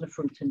forms of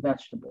fruits and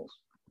vegetables.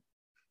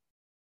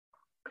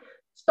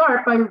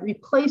 Start by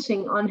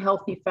replacing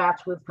unhealthy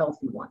fats with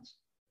healthy ones.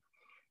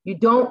 You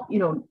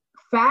don't,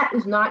 fat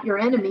is not your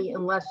enemy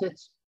unless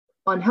it's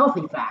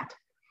unhealthy fat.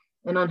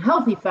 And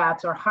unhealthy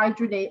fats are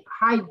hydrogenated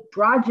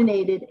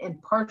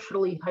and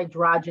partially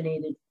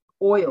hydrogenated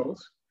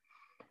oils,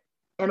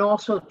 and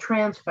also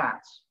trans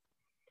fats,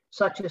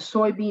 such as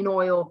soybean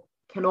oil,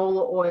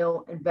 canola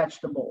oil, and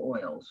vegetable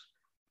oils.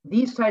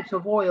 These types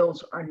of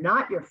oils are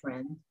not your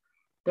friend.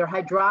 They're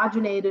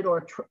hydrogenated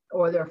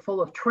or they're full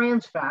of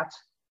trans fats,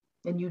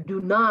 and you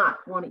do not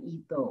want to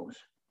eat those.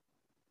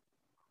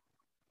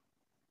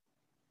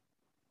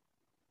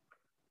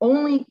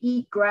 Only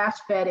eat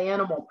grass-fed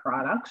animal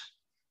products.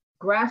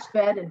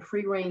 Grass-fed and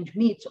free-range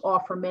meats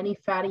offer many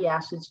fatty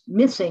acids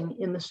missing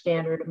in the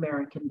standard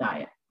American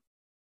diet.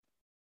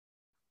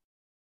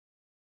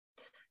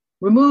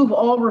 Remove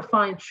all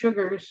refined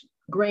sugars,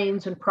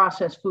 grains, and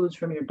processed foods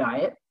from your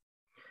diet.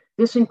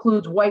 This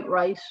includes white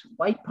rice,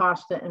 white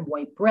pasta, and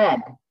white bread.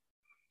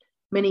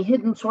 Many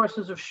hidden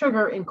sources of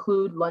sugar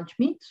include lunch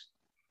meats,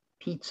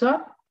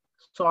 pizza,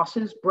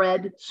 sauces,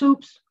 bread,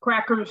 soups,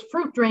 crackers,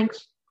 fruit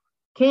drinks,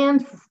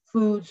 canned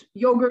foods,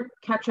 yogurt,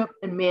 ketchup,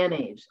 and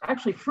mayonnaise.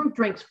 Actually, fruit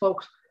drinks,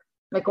 folks,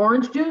 like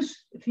orange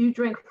juice, if you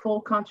drink full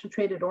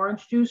concentrated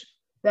orange juice,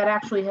 that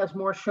actually has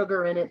more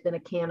sugar in it than a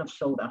can of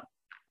soda.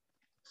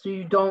 So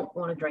you don't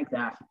want to drink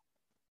that.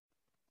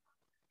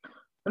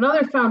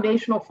 Another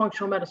foundational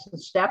functional medicine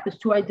step is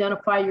to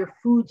identify your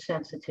food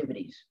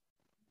sensitivities.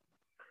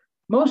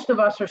 Most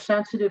of us are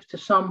sensitive to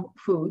some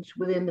foods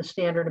within the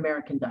standard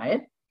American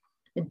diet.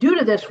 And due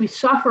to this, we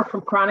suffer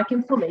from chronic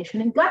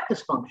inflammation and gut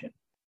dysfunction.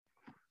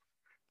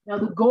 Now,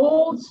 the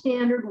gold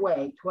standard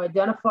way to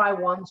identify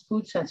one's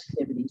food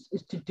sensitivities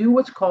is to do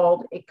what's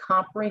called a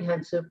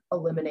comprehensive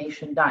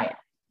elimination diet.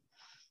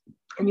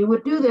 And you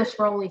would do this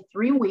for only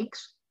 3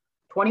 weeks,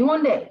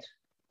 21 days.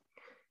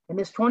 And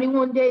this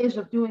 21 days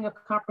of doing a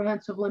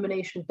comprehensive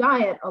elimination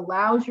diet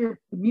allows your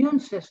immune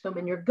system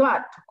and your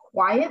gut to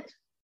quiet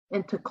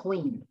and to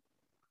clean.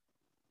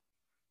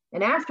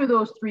 And after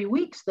those 3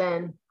 weeks,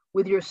 then,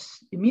 with your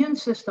immune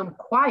system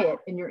quiet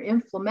and your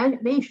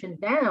inflammation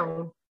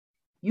down,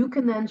 you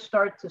can then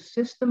start to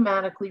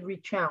systematically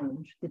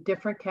rechallenge the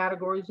different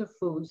categories of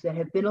foods that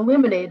have been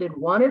eliminated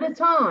one at a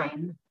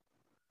time,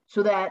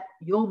 so that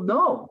you'll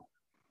know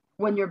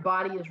when your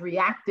body is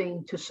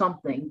reacting to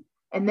something,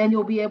 and then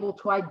you'll be able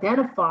to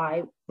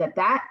identify that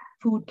that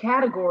food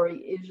category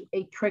is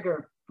a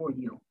trigger for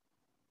you.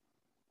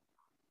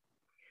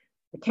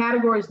 The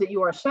categories that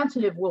you are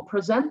sensitive will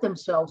present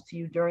themselves to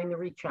you during the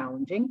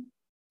rechallenging,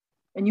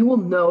 and you will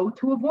know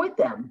to avoid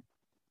them.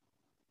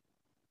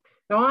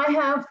 Now, I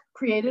have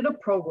created a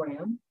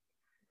program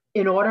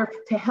in order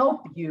to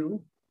help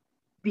you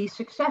be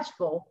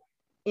successful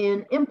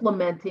in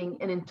implementing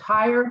an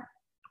entire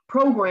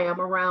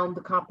program around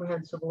the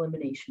comprehensive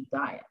elimination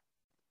diet.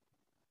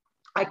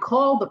 I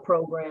call the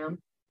program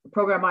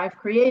I've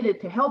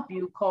created to help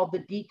you, called the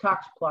Detox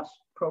Plus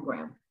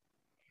program.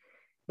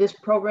 This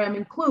program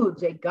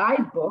includes a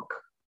guidebook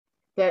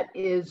that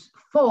is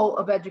full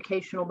of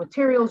educational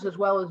materials, as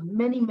well as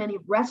many, many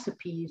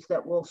recipes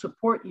that will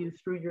support you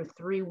through your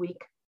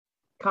 3-week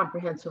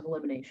comprehensive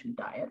elimination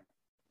diet.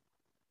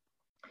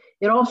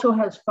 It also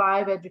has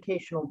 5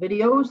 educational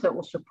videos that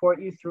will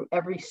support you through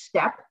every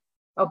step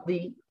of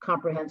the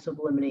comprehensive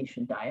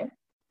elimination diet.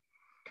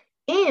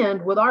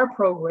 And with our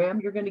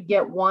program, you're going to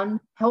get 1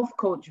 health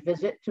coach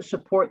visit to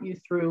support you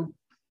through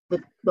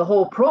the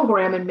whole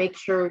program and make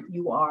sure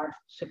you are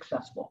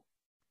successful.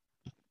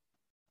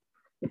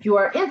 If you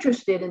are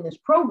interested in this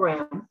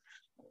program,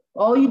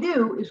 all you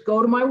do is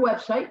go to my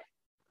website,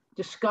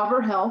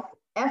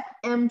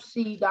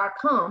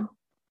 discoverhealthfmc.com,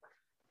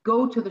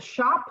 go to the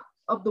shop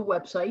of the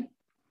website,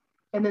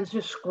 and then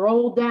just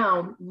scroll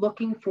down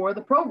looking for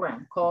the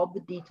program called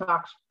the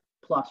Detox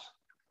Plus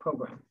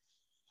program.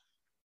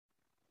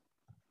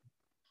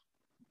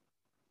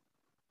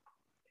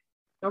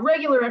 Now,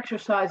 regular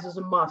exercise is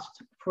a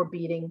must for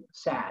beating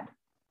SAD.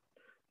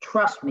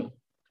 Trust me,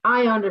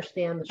 I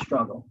understand the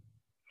struggle.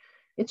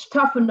 It's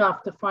tough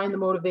enough to find the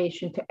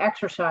motivation to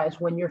exercise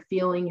when you're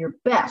feeling your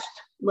best,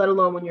 let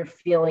alone when you're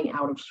feeling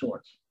out of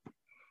sorts.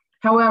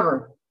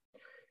 However,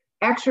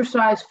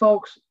 exercise,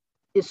 folks,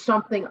 is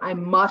something I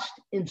must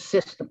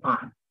insist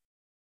upon.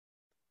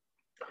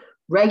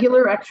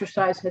 Regular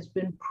exercise has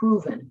been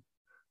proven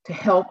to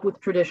help with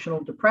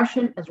traditional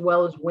depression as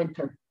well as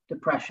winter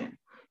depression.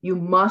 You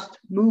must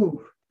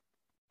move.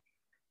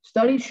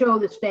 Studies show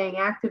that staying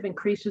active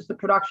increases the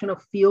production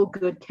of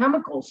feel-good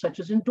chemicals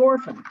such as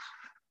endorphins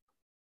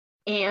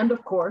and,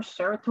 of course,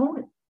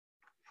 serotonin.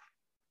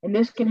 And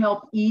this can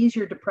help ease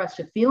your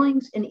depressive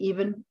feelings and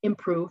even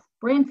improve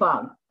brain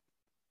fog.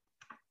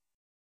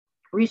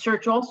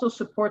 Research also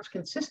supports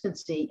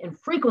consistency and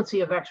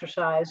frequency of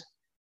exercise,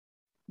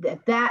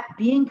 that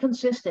being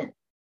consistent,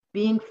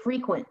 being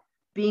frequent,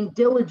 being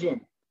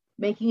diligent,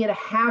 making it a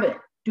habit,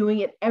 doing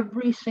it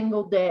every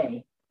single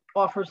day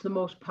offers the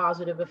most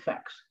positive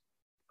effects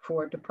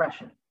for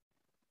depression.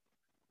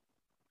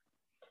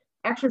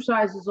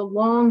 Exercise is a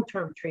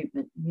long-term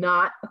treatment,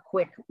 not a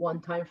quick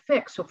one-time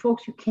fix. So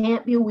folks, you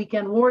can't be a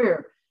weekend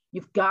warrior.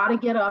 You've got to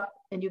get up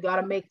and you got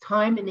to make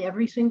time in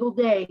every single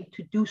day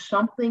to do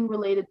something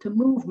related to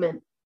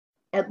movement,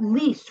 at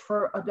least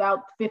for about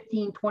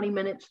 15, 20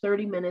 minutes,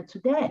 30 minutes a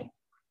day.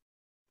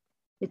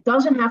 It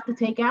doesn't have to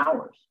take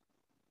hours.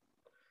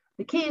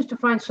 The key is to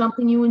find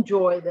something you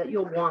enjoy that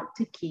you'll want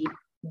to keep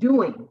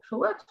doing. So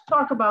let's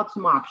talk about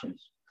some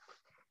options.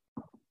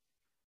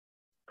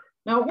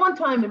 Now, at one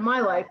time in my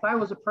life, I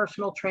was a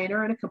personal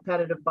trainer and a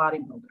competitive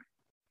bodybuilder.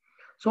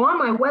 So on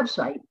my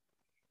website,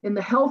 in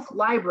the health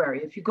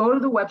library, if you go to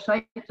the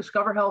website,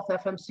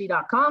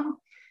 discoverhealthfmc.com,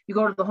 you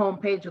go to the home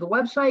page of the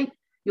website,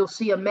 you'll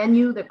see a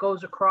menu that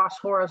goes across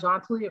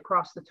horizontally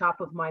across the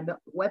top of my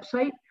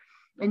website,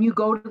 and you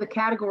go to the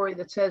category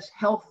that says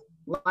Health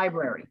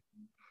Library.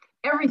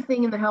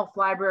 Everything in the Health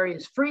Library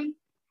is free,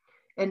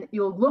 and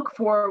you'll look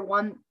for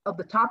one of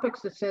the topics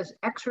that says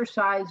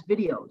Exercise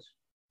Videos.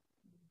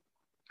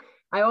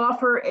 I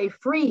offer a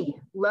free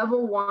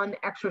level 1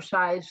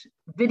 exercise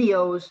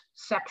videos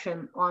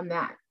section on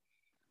that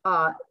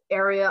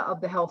area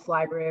of the Health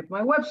Library of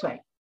my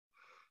website.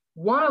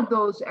 One of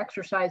those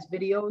exercise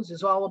videos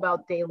is all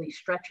about daily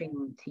stretching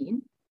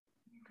routine.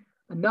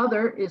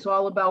 Another is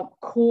all about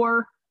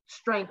core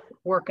strength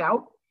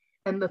workout.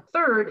 And the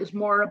third is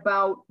more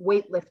about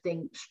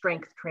weightlifting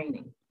strength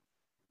training.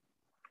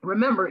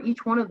 Remember,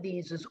 each one of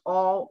these is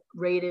all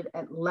rated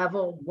at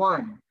level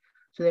 1.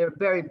 So they're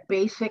very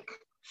basic,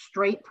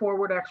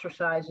 straightforward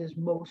exercises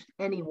most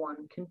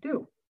anyone can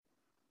do.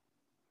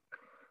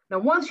 Now,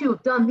 once you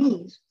have done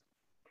these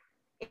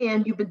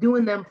and you've been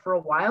doing them for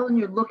a while and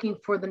you're looking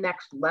for the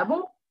next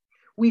level,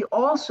 we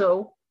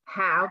also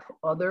have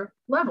other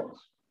levels.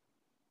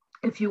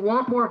 If you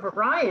want more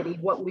variety,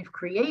 what we've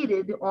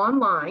created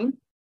online,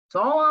 it's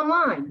all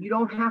online. You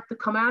don't have to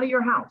come out of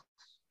your house,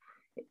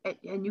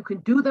 and you can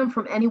do them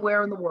from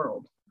anywhere in the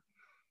world.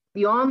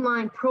 The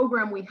online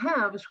program we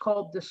have is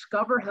called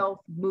Discover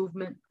Health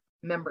Movement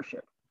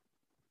Membership.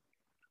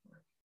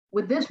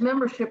 With this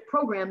membership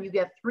program, you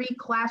get 3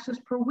 classes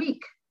per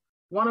week.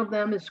 One of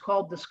them is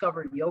called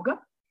Discover Yoga.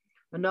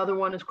 Another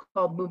one is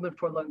called Movement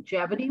for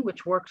Longevity,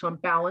 which works on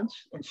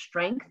balance and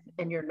strength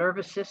and your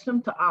nervous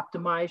system to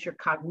optimize your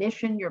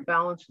cognition, your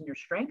balance, and your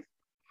strength.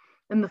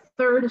 And the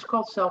third is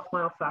called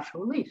Self-Myofascial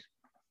Release.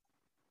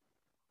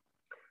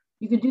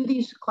 You can do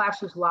these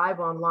classes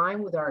live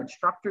online with our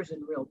instructors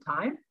in real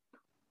time,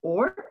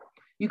 or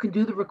you can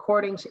do the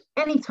recordings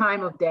any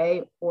time of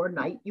day or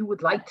night you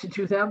would like to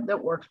do them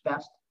that works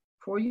best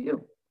for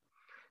you.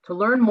 To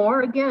learn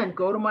more, again,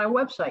 go to my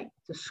website,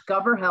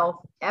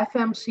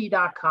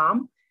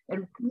 discoverhealthfmc.com,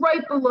 and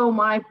right below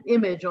my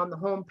image on the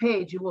home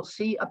page, you will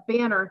see a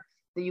banner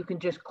that you can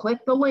just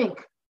click the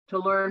link to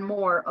learn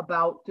more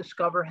about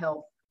Discover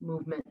Health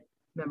Movement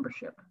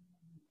Membership.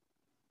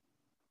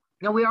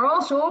 Now, we are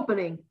also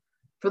opening,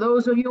 for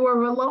those of you who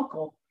are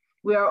local,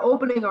 we are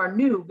opening our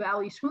new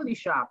Valley Smoothie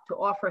Shop to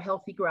offer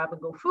healthy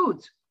grab-and-go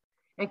foods.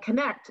 And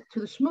connected to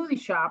the smoothie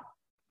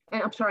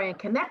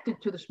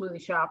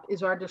shop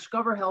is our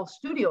Discover Health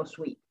Studio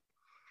Suite.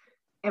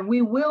 And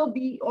we will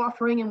be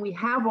offering, and we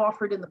have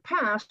offered in the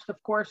past,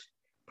 of course,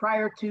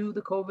 prior to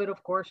the COVID,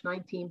 of course,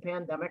 19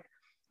 pandemic,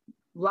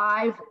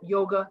 live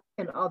yoga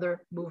and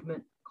other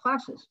movement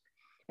classes.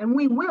 And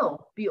we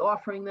will be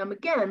offering them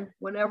again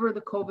whenever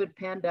the COVID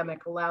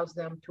pandemic allows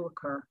them to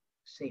occur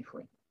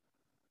safely.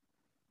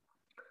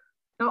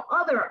 Now,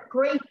 other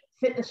great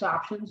fitness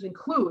options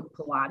include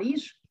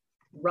Pilates,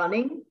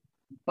 running,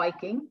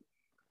 biking,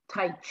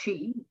 Tai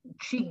Chi,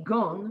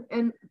 Qigong,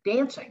 and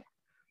dancing.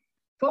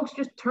 Folks,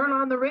 just turn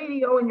on the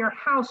radio in your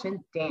house and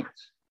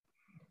dance.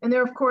 And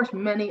there are, of course,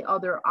 many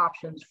other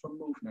options for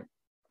movement.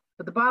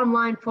 But the bottom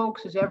line,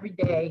 folks, is every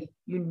day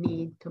you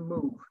need to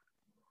move.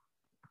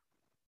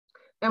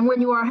 And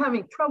when you are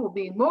having trouble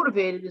being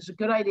motivated, it's a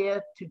good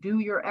idea to do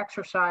your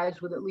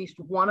exercise with at least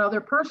one other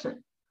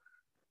person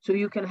so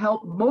you can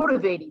help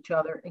motivate each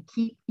other and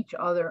keep each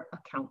other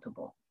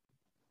accountable.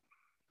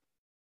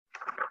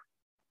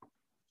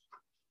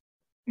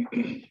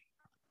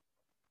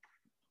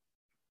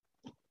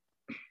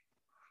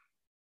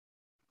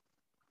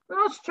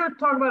 Now let's talk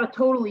about a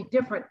totally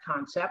different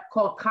concept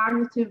called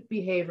cognitive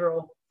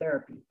behavioral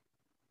therapy.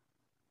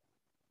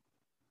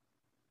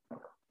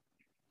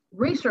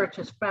 Research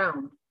has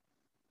found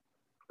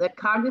that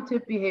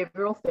cognitive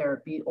behavioral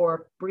therapy,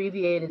 or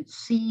abbreviated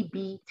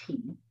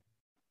CBT,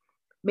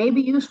 may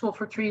be useful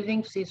for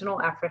treating seasonal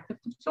affective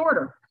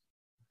disorder.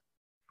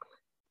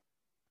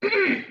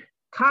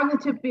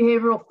 Cognitive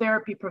behavioral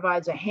therapy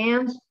provides a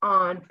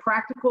hands-on,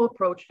 practical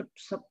approach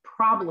to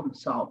problem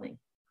solving.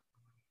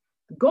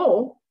 The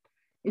goal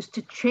is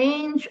to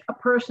change a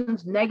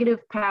person's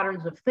negative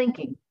patterns of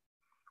thinking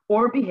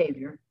or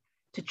behavior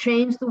to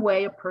change the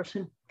way a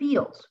person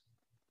feels.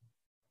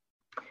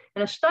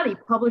 And a study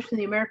published in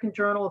the American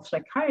Journal of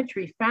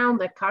Psychiatry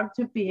found that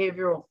cognitive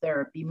behavioral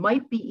therapy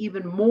might be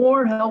even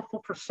more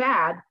helpful for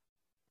SAD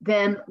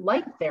than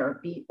light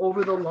therapy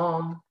over the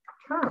long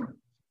term.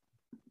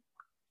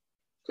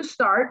 To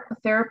start, a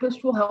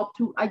therapist will help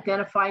to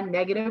identify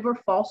negative or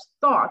false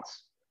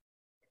thoughts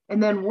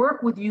and then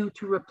work with you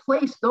to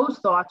replace those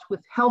thoughts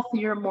with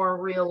healthier,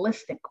 more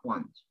realistic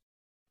ones.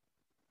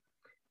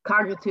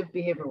 Cognitive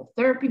behavioral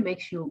therapy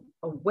makes you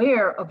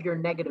aware of your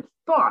negative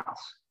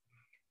thoughts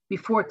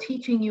before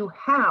teaching you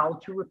how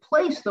to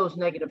replace those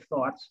negative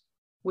thoughts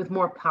with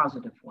more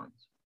positive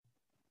ones.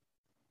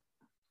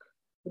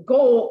 The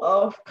goal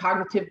of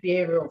cognitive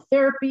behavioral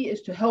therapy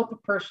is to help a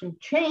person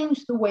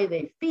change the way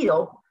they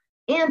feel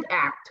and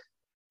act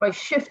by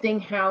shifting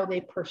how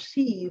they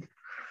perceive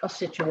a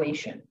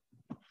situation.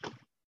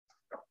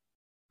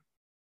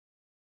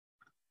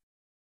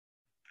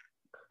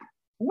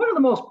 One of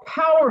the most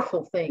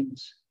powerful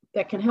things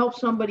that can help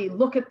somebody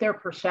look at their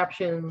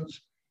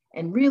perceptions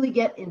and really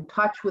get in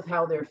touch with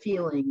how they're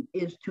feeling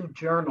is to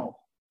journal.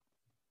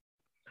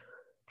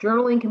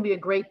 Journaling can be a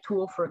great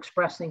tool for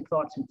expressing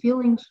thoughts and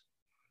feelings,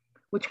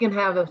 which can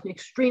have an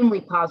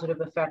extremely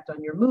positive effect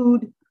on your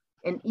mood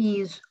and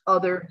ease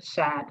other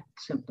SAD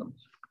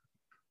symptoms.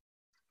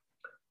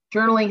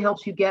 Journaling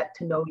helps you get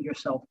to know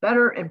yourself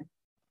better and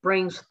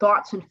brings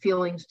thoughts and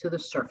feelings to the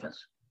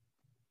surface.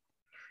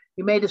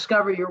 You may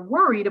discover you're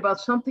worried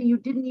about something you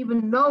didn't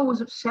even know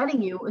was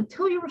upsetting you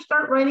until you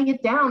start writing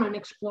it down and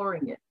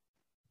exploring it.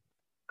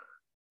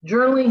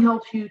 Journaling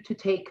helps you to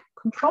take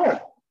control.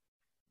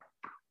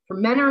 For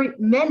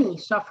many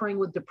suffering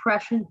with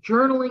depression,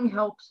 journaling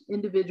helps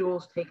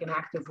individuals take an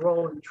active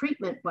role in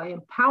treatment by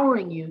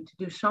empowering you to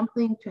do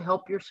something to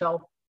help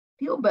yourself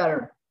feel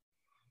better.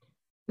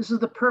 This is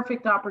the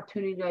perfect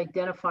opportunity to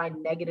identify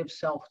negative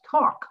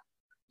self-talk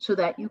so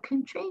that you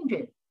can change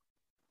it.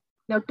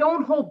 Now,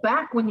 don't hold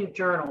back when you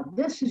journal.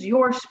 This is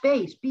your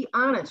space. Be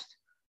honest,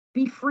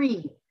 be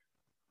free,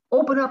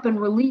 open up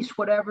and release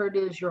whatever it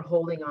is you're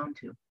holding on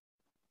to.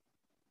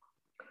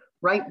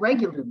 Write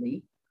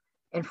regularly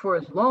and for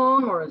as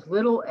long or as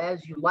little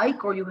as you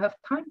like or you have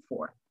time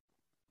for.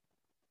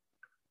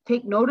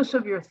 Take notice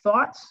of your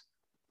thoughts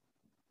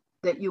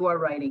that you are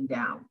writing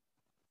down.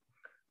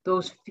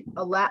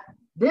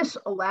 This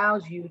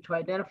allows you to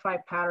identify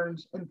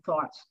patterns in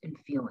thoughts and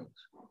feelings.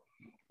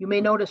 You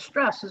may notice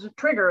stress as a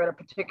trigger at a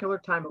particular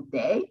time of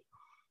day,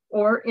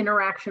 or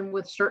interaction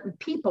with certain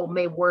people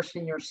may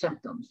worsen your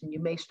symptoms, and you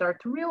may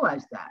start to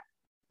realize that,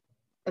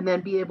 and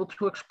then be able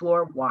to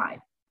explore why.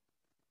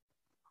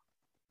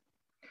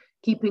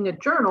 Keeping a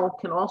journal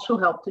can also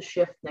help to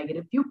shift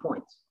negative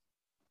viewpoints.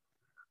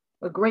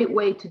 A great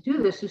way to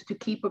do this is to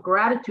keep a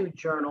gratitude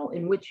journal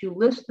in which you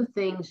list the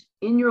things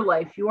in your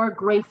life you are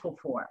grateful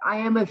for. I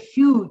am a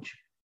huge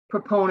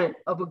proponent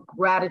of a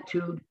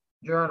gratitude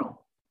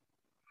journal.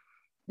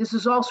 This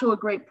is also a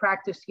great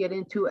practice to get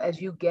into as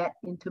you get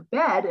into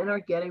bed and are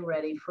getting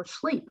ready for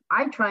sleep.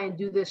 I try and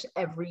do this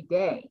every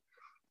day,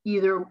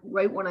 either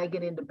right when I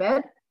get into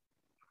bed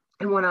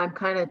and when I'm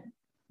kind of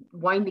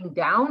winding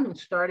down and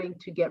starting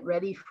to get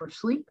ready for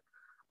sleep.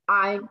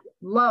 I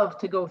love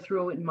to go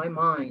through in my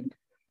mind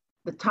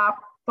the top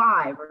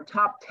 5 or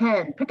top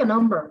 10, pick a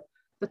number,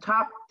 the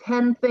top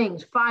 10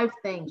 things, 5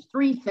 things,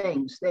 3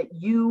 things that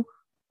you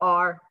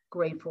are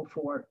grateful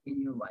for in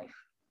your life.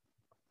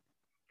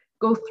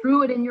 Go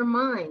through it in your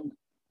mind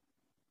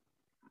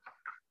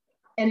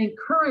and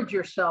encourage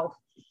yourself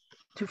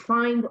to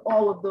find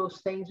all of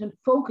those things and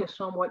focus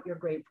on what you're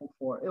grateful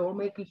for. It will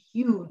make a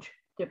huge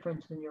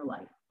difference in your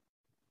life.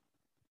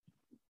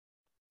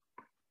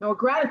 Now, a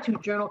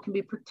gratitude journal can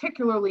be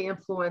particularly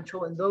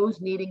influential in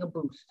those needing a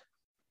boost.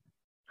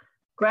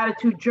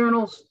 Gratitude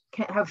journals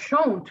have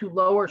shown to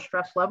lower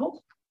stress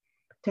levels,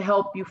 to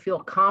help you feel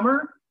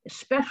calmer,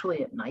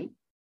 especially at night.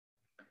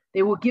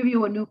 They will give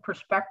you a new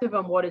perspective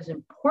on what is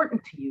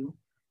important to you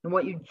and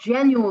what you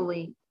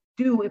genuinely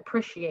do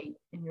appreciate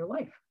in your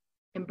life,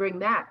 and bring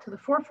that to the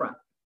forefront.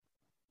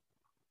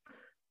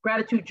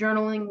 Gratitude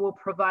journaling will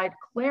provide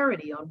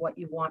clarity on what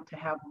you want to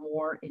have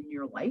more in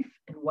your life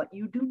and what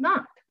you do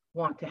not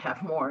want to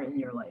have more in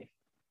your life.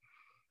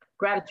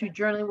 Gratitude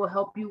journaling will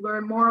help you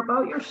learn more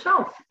about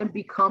yourself and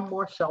become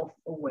more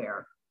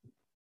self-aware.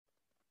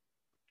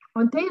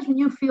 On days when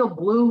you feel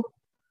blue,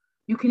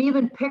 you can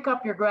even pick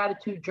up your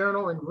gratitude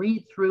journal and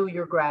read through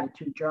your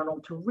gratitude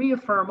journal to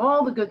reaffirm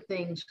all the good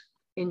things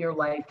in your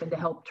life and to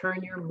help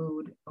turn your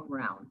mood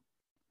around.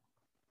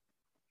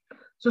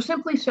 So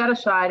simply set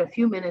aside a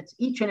few minutes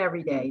each and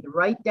every day to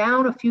write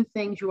down a few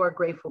things you are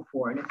grateful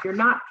for. And if you're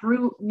not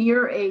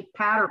near a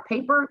pad or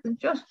paper, then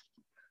just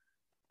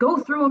go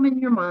through them in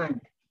your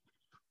mind.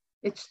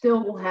 It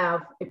still will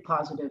have a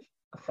positive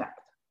effect.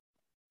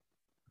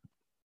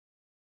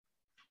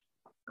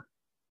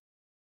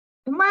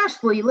 And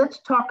lastly, let's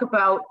talk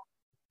about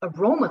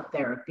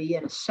aromatherapy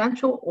and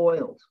essential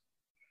oils.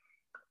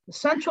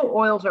 Essential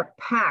oils are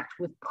packed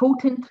with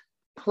potent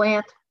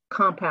plant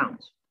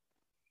compounds.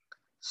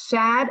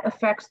 SAD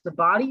affects the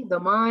body, the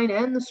mind,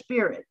 and the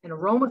spirit, and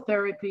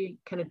aromatherapy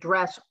can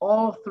address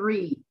all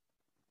three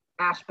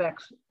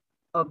aspects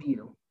of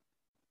you.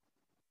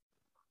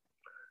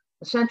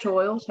 Essential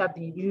oils have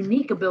the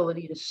unique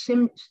ability to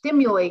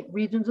stimulate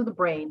regions of the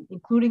brain,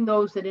 including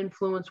those that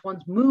influence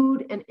one's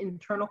mood and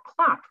internal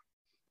clock,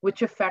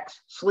 which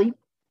affects sleep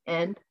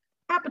and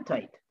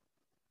appetite.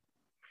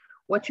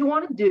 What you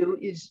want to do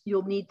is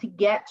you'll need to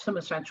get some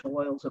essential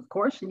oils, of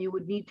course, and you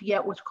would need to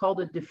get what's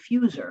called a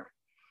diffuser.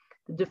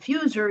 The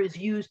diffuser is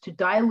used to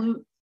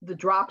dilute the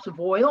drops of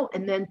oil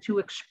and then to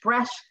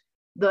express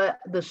the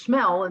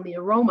smell and the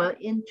aroma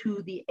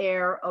into the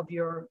air of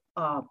your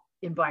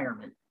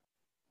environment.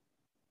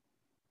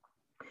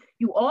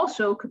 You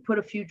also could put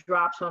a few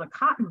drops on a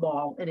cotton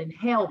ball and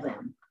inhale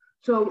them.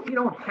 So you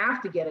don't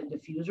have to get a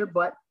diffuser,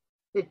 but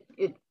it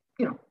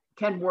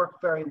can work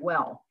very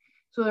well.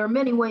 So there are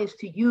many ways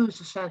to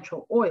use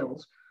essential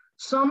oils.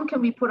 Some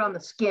can be put on the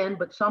skin,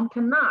 but some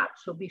cannot.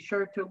 So be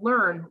sure to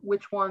learn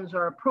which ones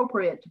are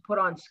appropriate to put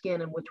on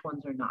skin and which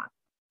ones are not.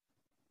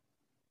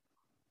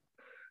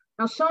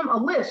 Now, a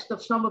list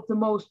of some of the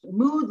most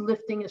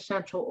mood-lifting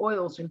essential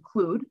oils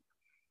include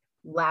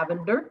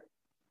lavender,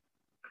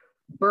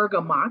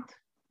 bergamot,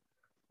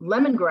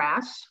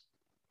 lemongrass,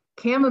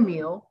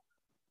 chamomile,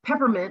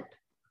 peppermint,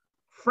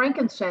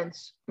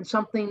 frankincense, and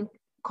something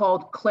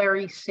called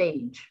clary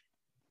sage.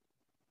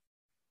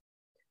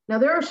 Now,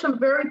 there are some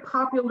very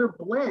popular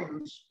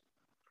blends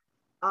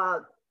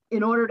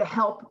in order to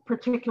help,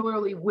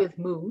 particularly with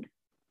mood.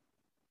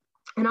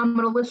 And I'm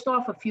going to list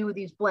off a few of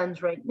these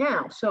blends right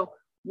now. So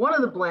one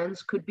of the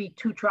blends could be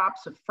 2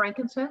 drops of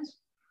frankincense,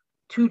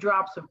 2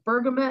 drops of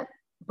bergamot,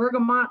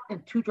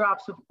 and 2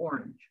 drops of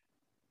orange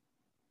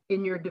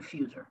in your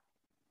diffuser.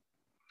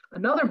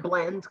 Another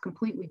blend,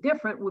 completely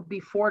different, would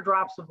be 4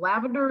 drops of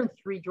lavender and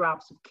 3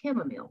 drops of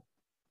chamomile.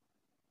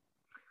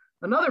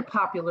 Another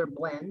popular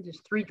blend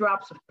is 3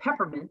 drops of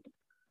peppermint,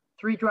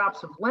 3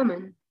 drops of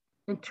lemon,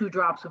 and 2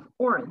 drops of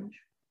orange.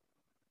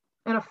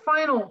 And a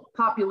final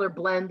popular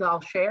blend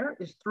I'll share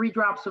is 3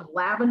 drops of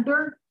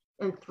lavender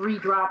and 3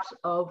 drops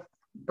of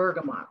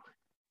bergamot.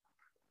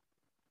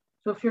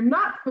 So if you're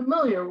not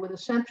familiar with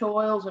essential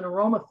oils and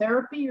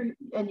aromatherapy,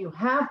 and you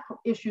have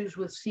issues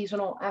with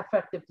seasonal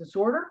affective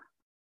disorder,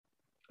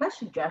 I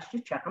suggest you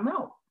check them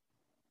out.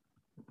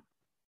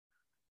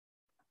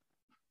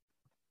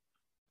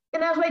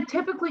 And as I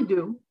typically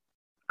do,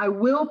 I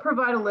will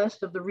provide a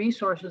list of the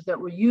resources that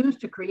were used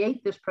to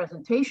create this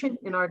presentation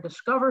in our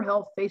Discover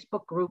Health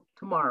Facebook group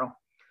tomorrow,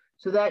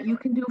 so that you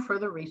can do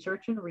further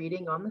research and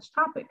reading on this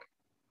topic.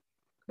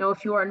 Now,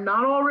 if you are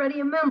not already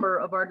a member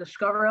of our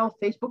Discover Health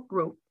Facebook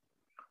group,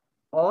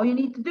 all you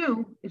need to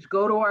do is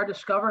go to our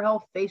Discover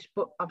Health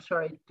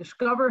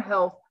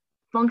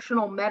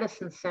Functional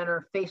Medicine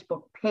Center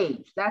Facebook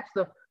page. That's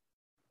the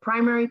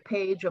primary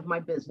page of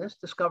my business,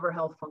 Discover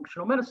Health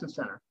Functional Medicine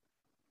Center.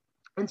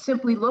 And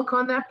simply look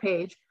on that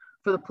page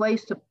for the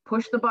place to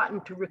push the button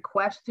to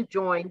request to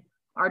join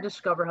our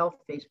Discover Health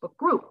Facebook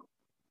group.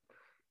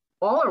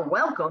 All are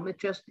welcome.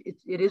 It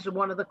is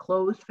one of the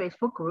closed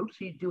Facebook groups,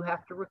 so you do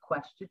have to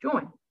request to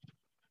join.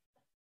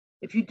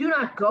 If you do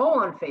not go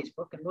on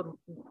Facebook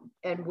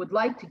and would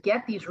like to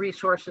get these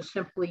resources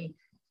simply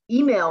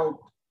emailed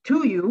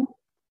to you,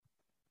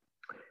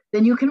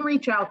 then you can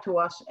reach out to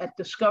us at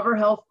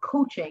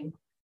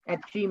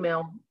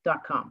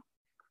discoverhealthcoaching@gmail.com.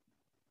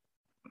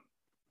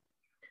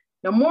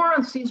 Now, more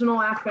on seasonal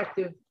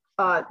affective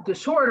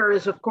disorder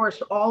is, of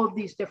course, all of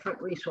these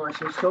different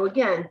resources. So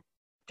again,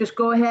 just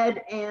go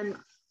ahead and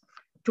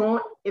join.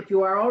 If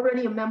you are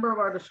already a member of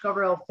our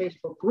Discover Health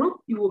Facebook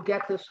group, you will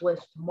get this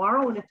list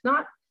tomorrow. And if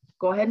not,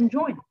 go ahead and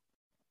join.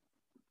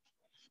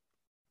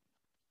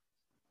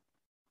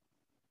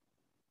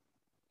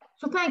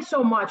 So thanks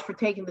so much for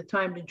taking the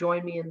time to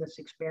join me in this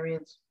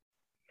experience.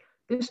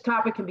 This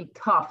topic can be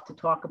tough to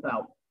talk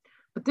about,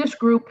 but this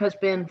group has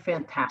been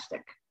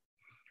fantastic.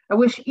 I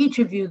wish each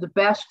of you the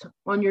best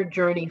on your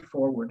journey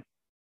forward.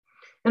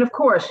 And of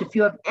course, if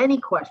you have any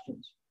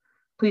questions,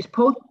 please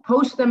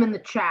post them in the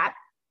chat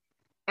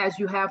as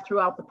you have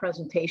throughout the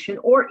presentation,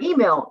 or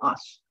email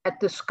us at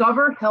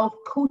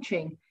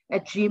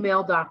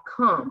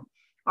discoverhealthcoaching@gmail.com.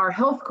 Our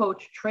health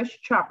coach,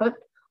 Trish Choppett,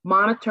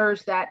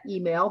 monitors that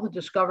email, the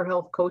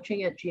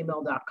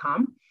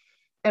discoverhealthcoaching@gmail.com,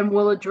 and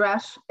will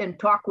address and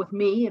talk with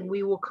me, and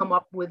we will come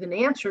up with an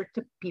answer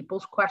to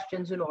people's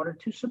questions in order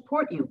to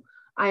support you.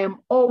 I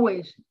am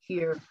always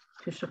here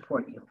to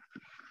support you.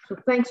 So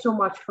thanks so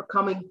much for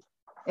coming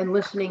and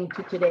listening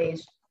to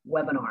today's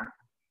webinar.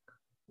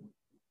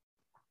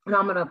 And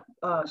I'm going to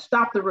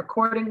stop the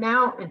recording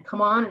now and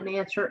come on and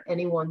answer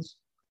anyone's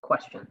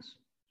questions.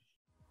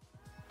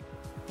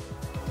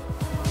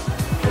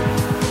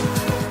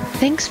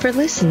 Thanks for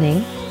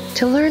listening.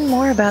 To learn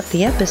more about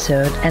the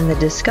episode and the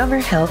Discover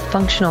Health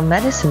Functional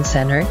Medicine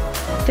Center,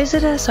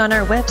 visit us on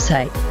our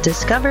website,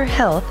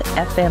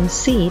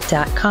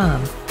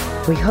 discoverhealthfmc.com.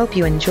 We hope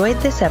you enjoyed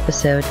this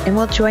episode and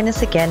will join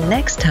us again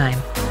next time,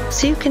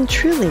 so you can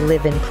truly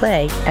live and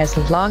play as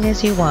long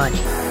as you want.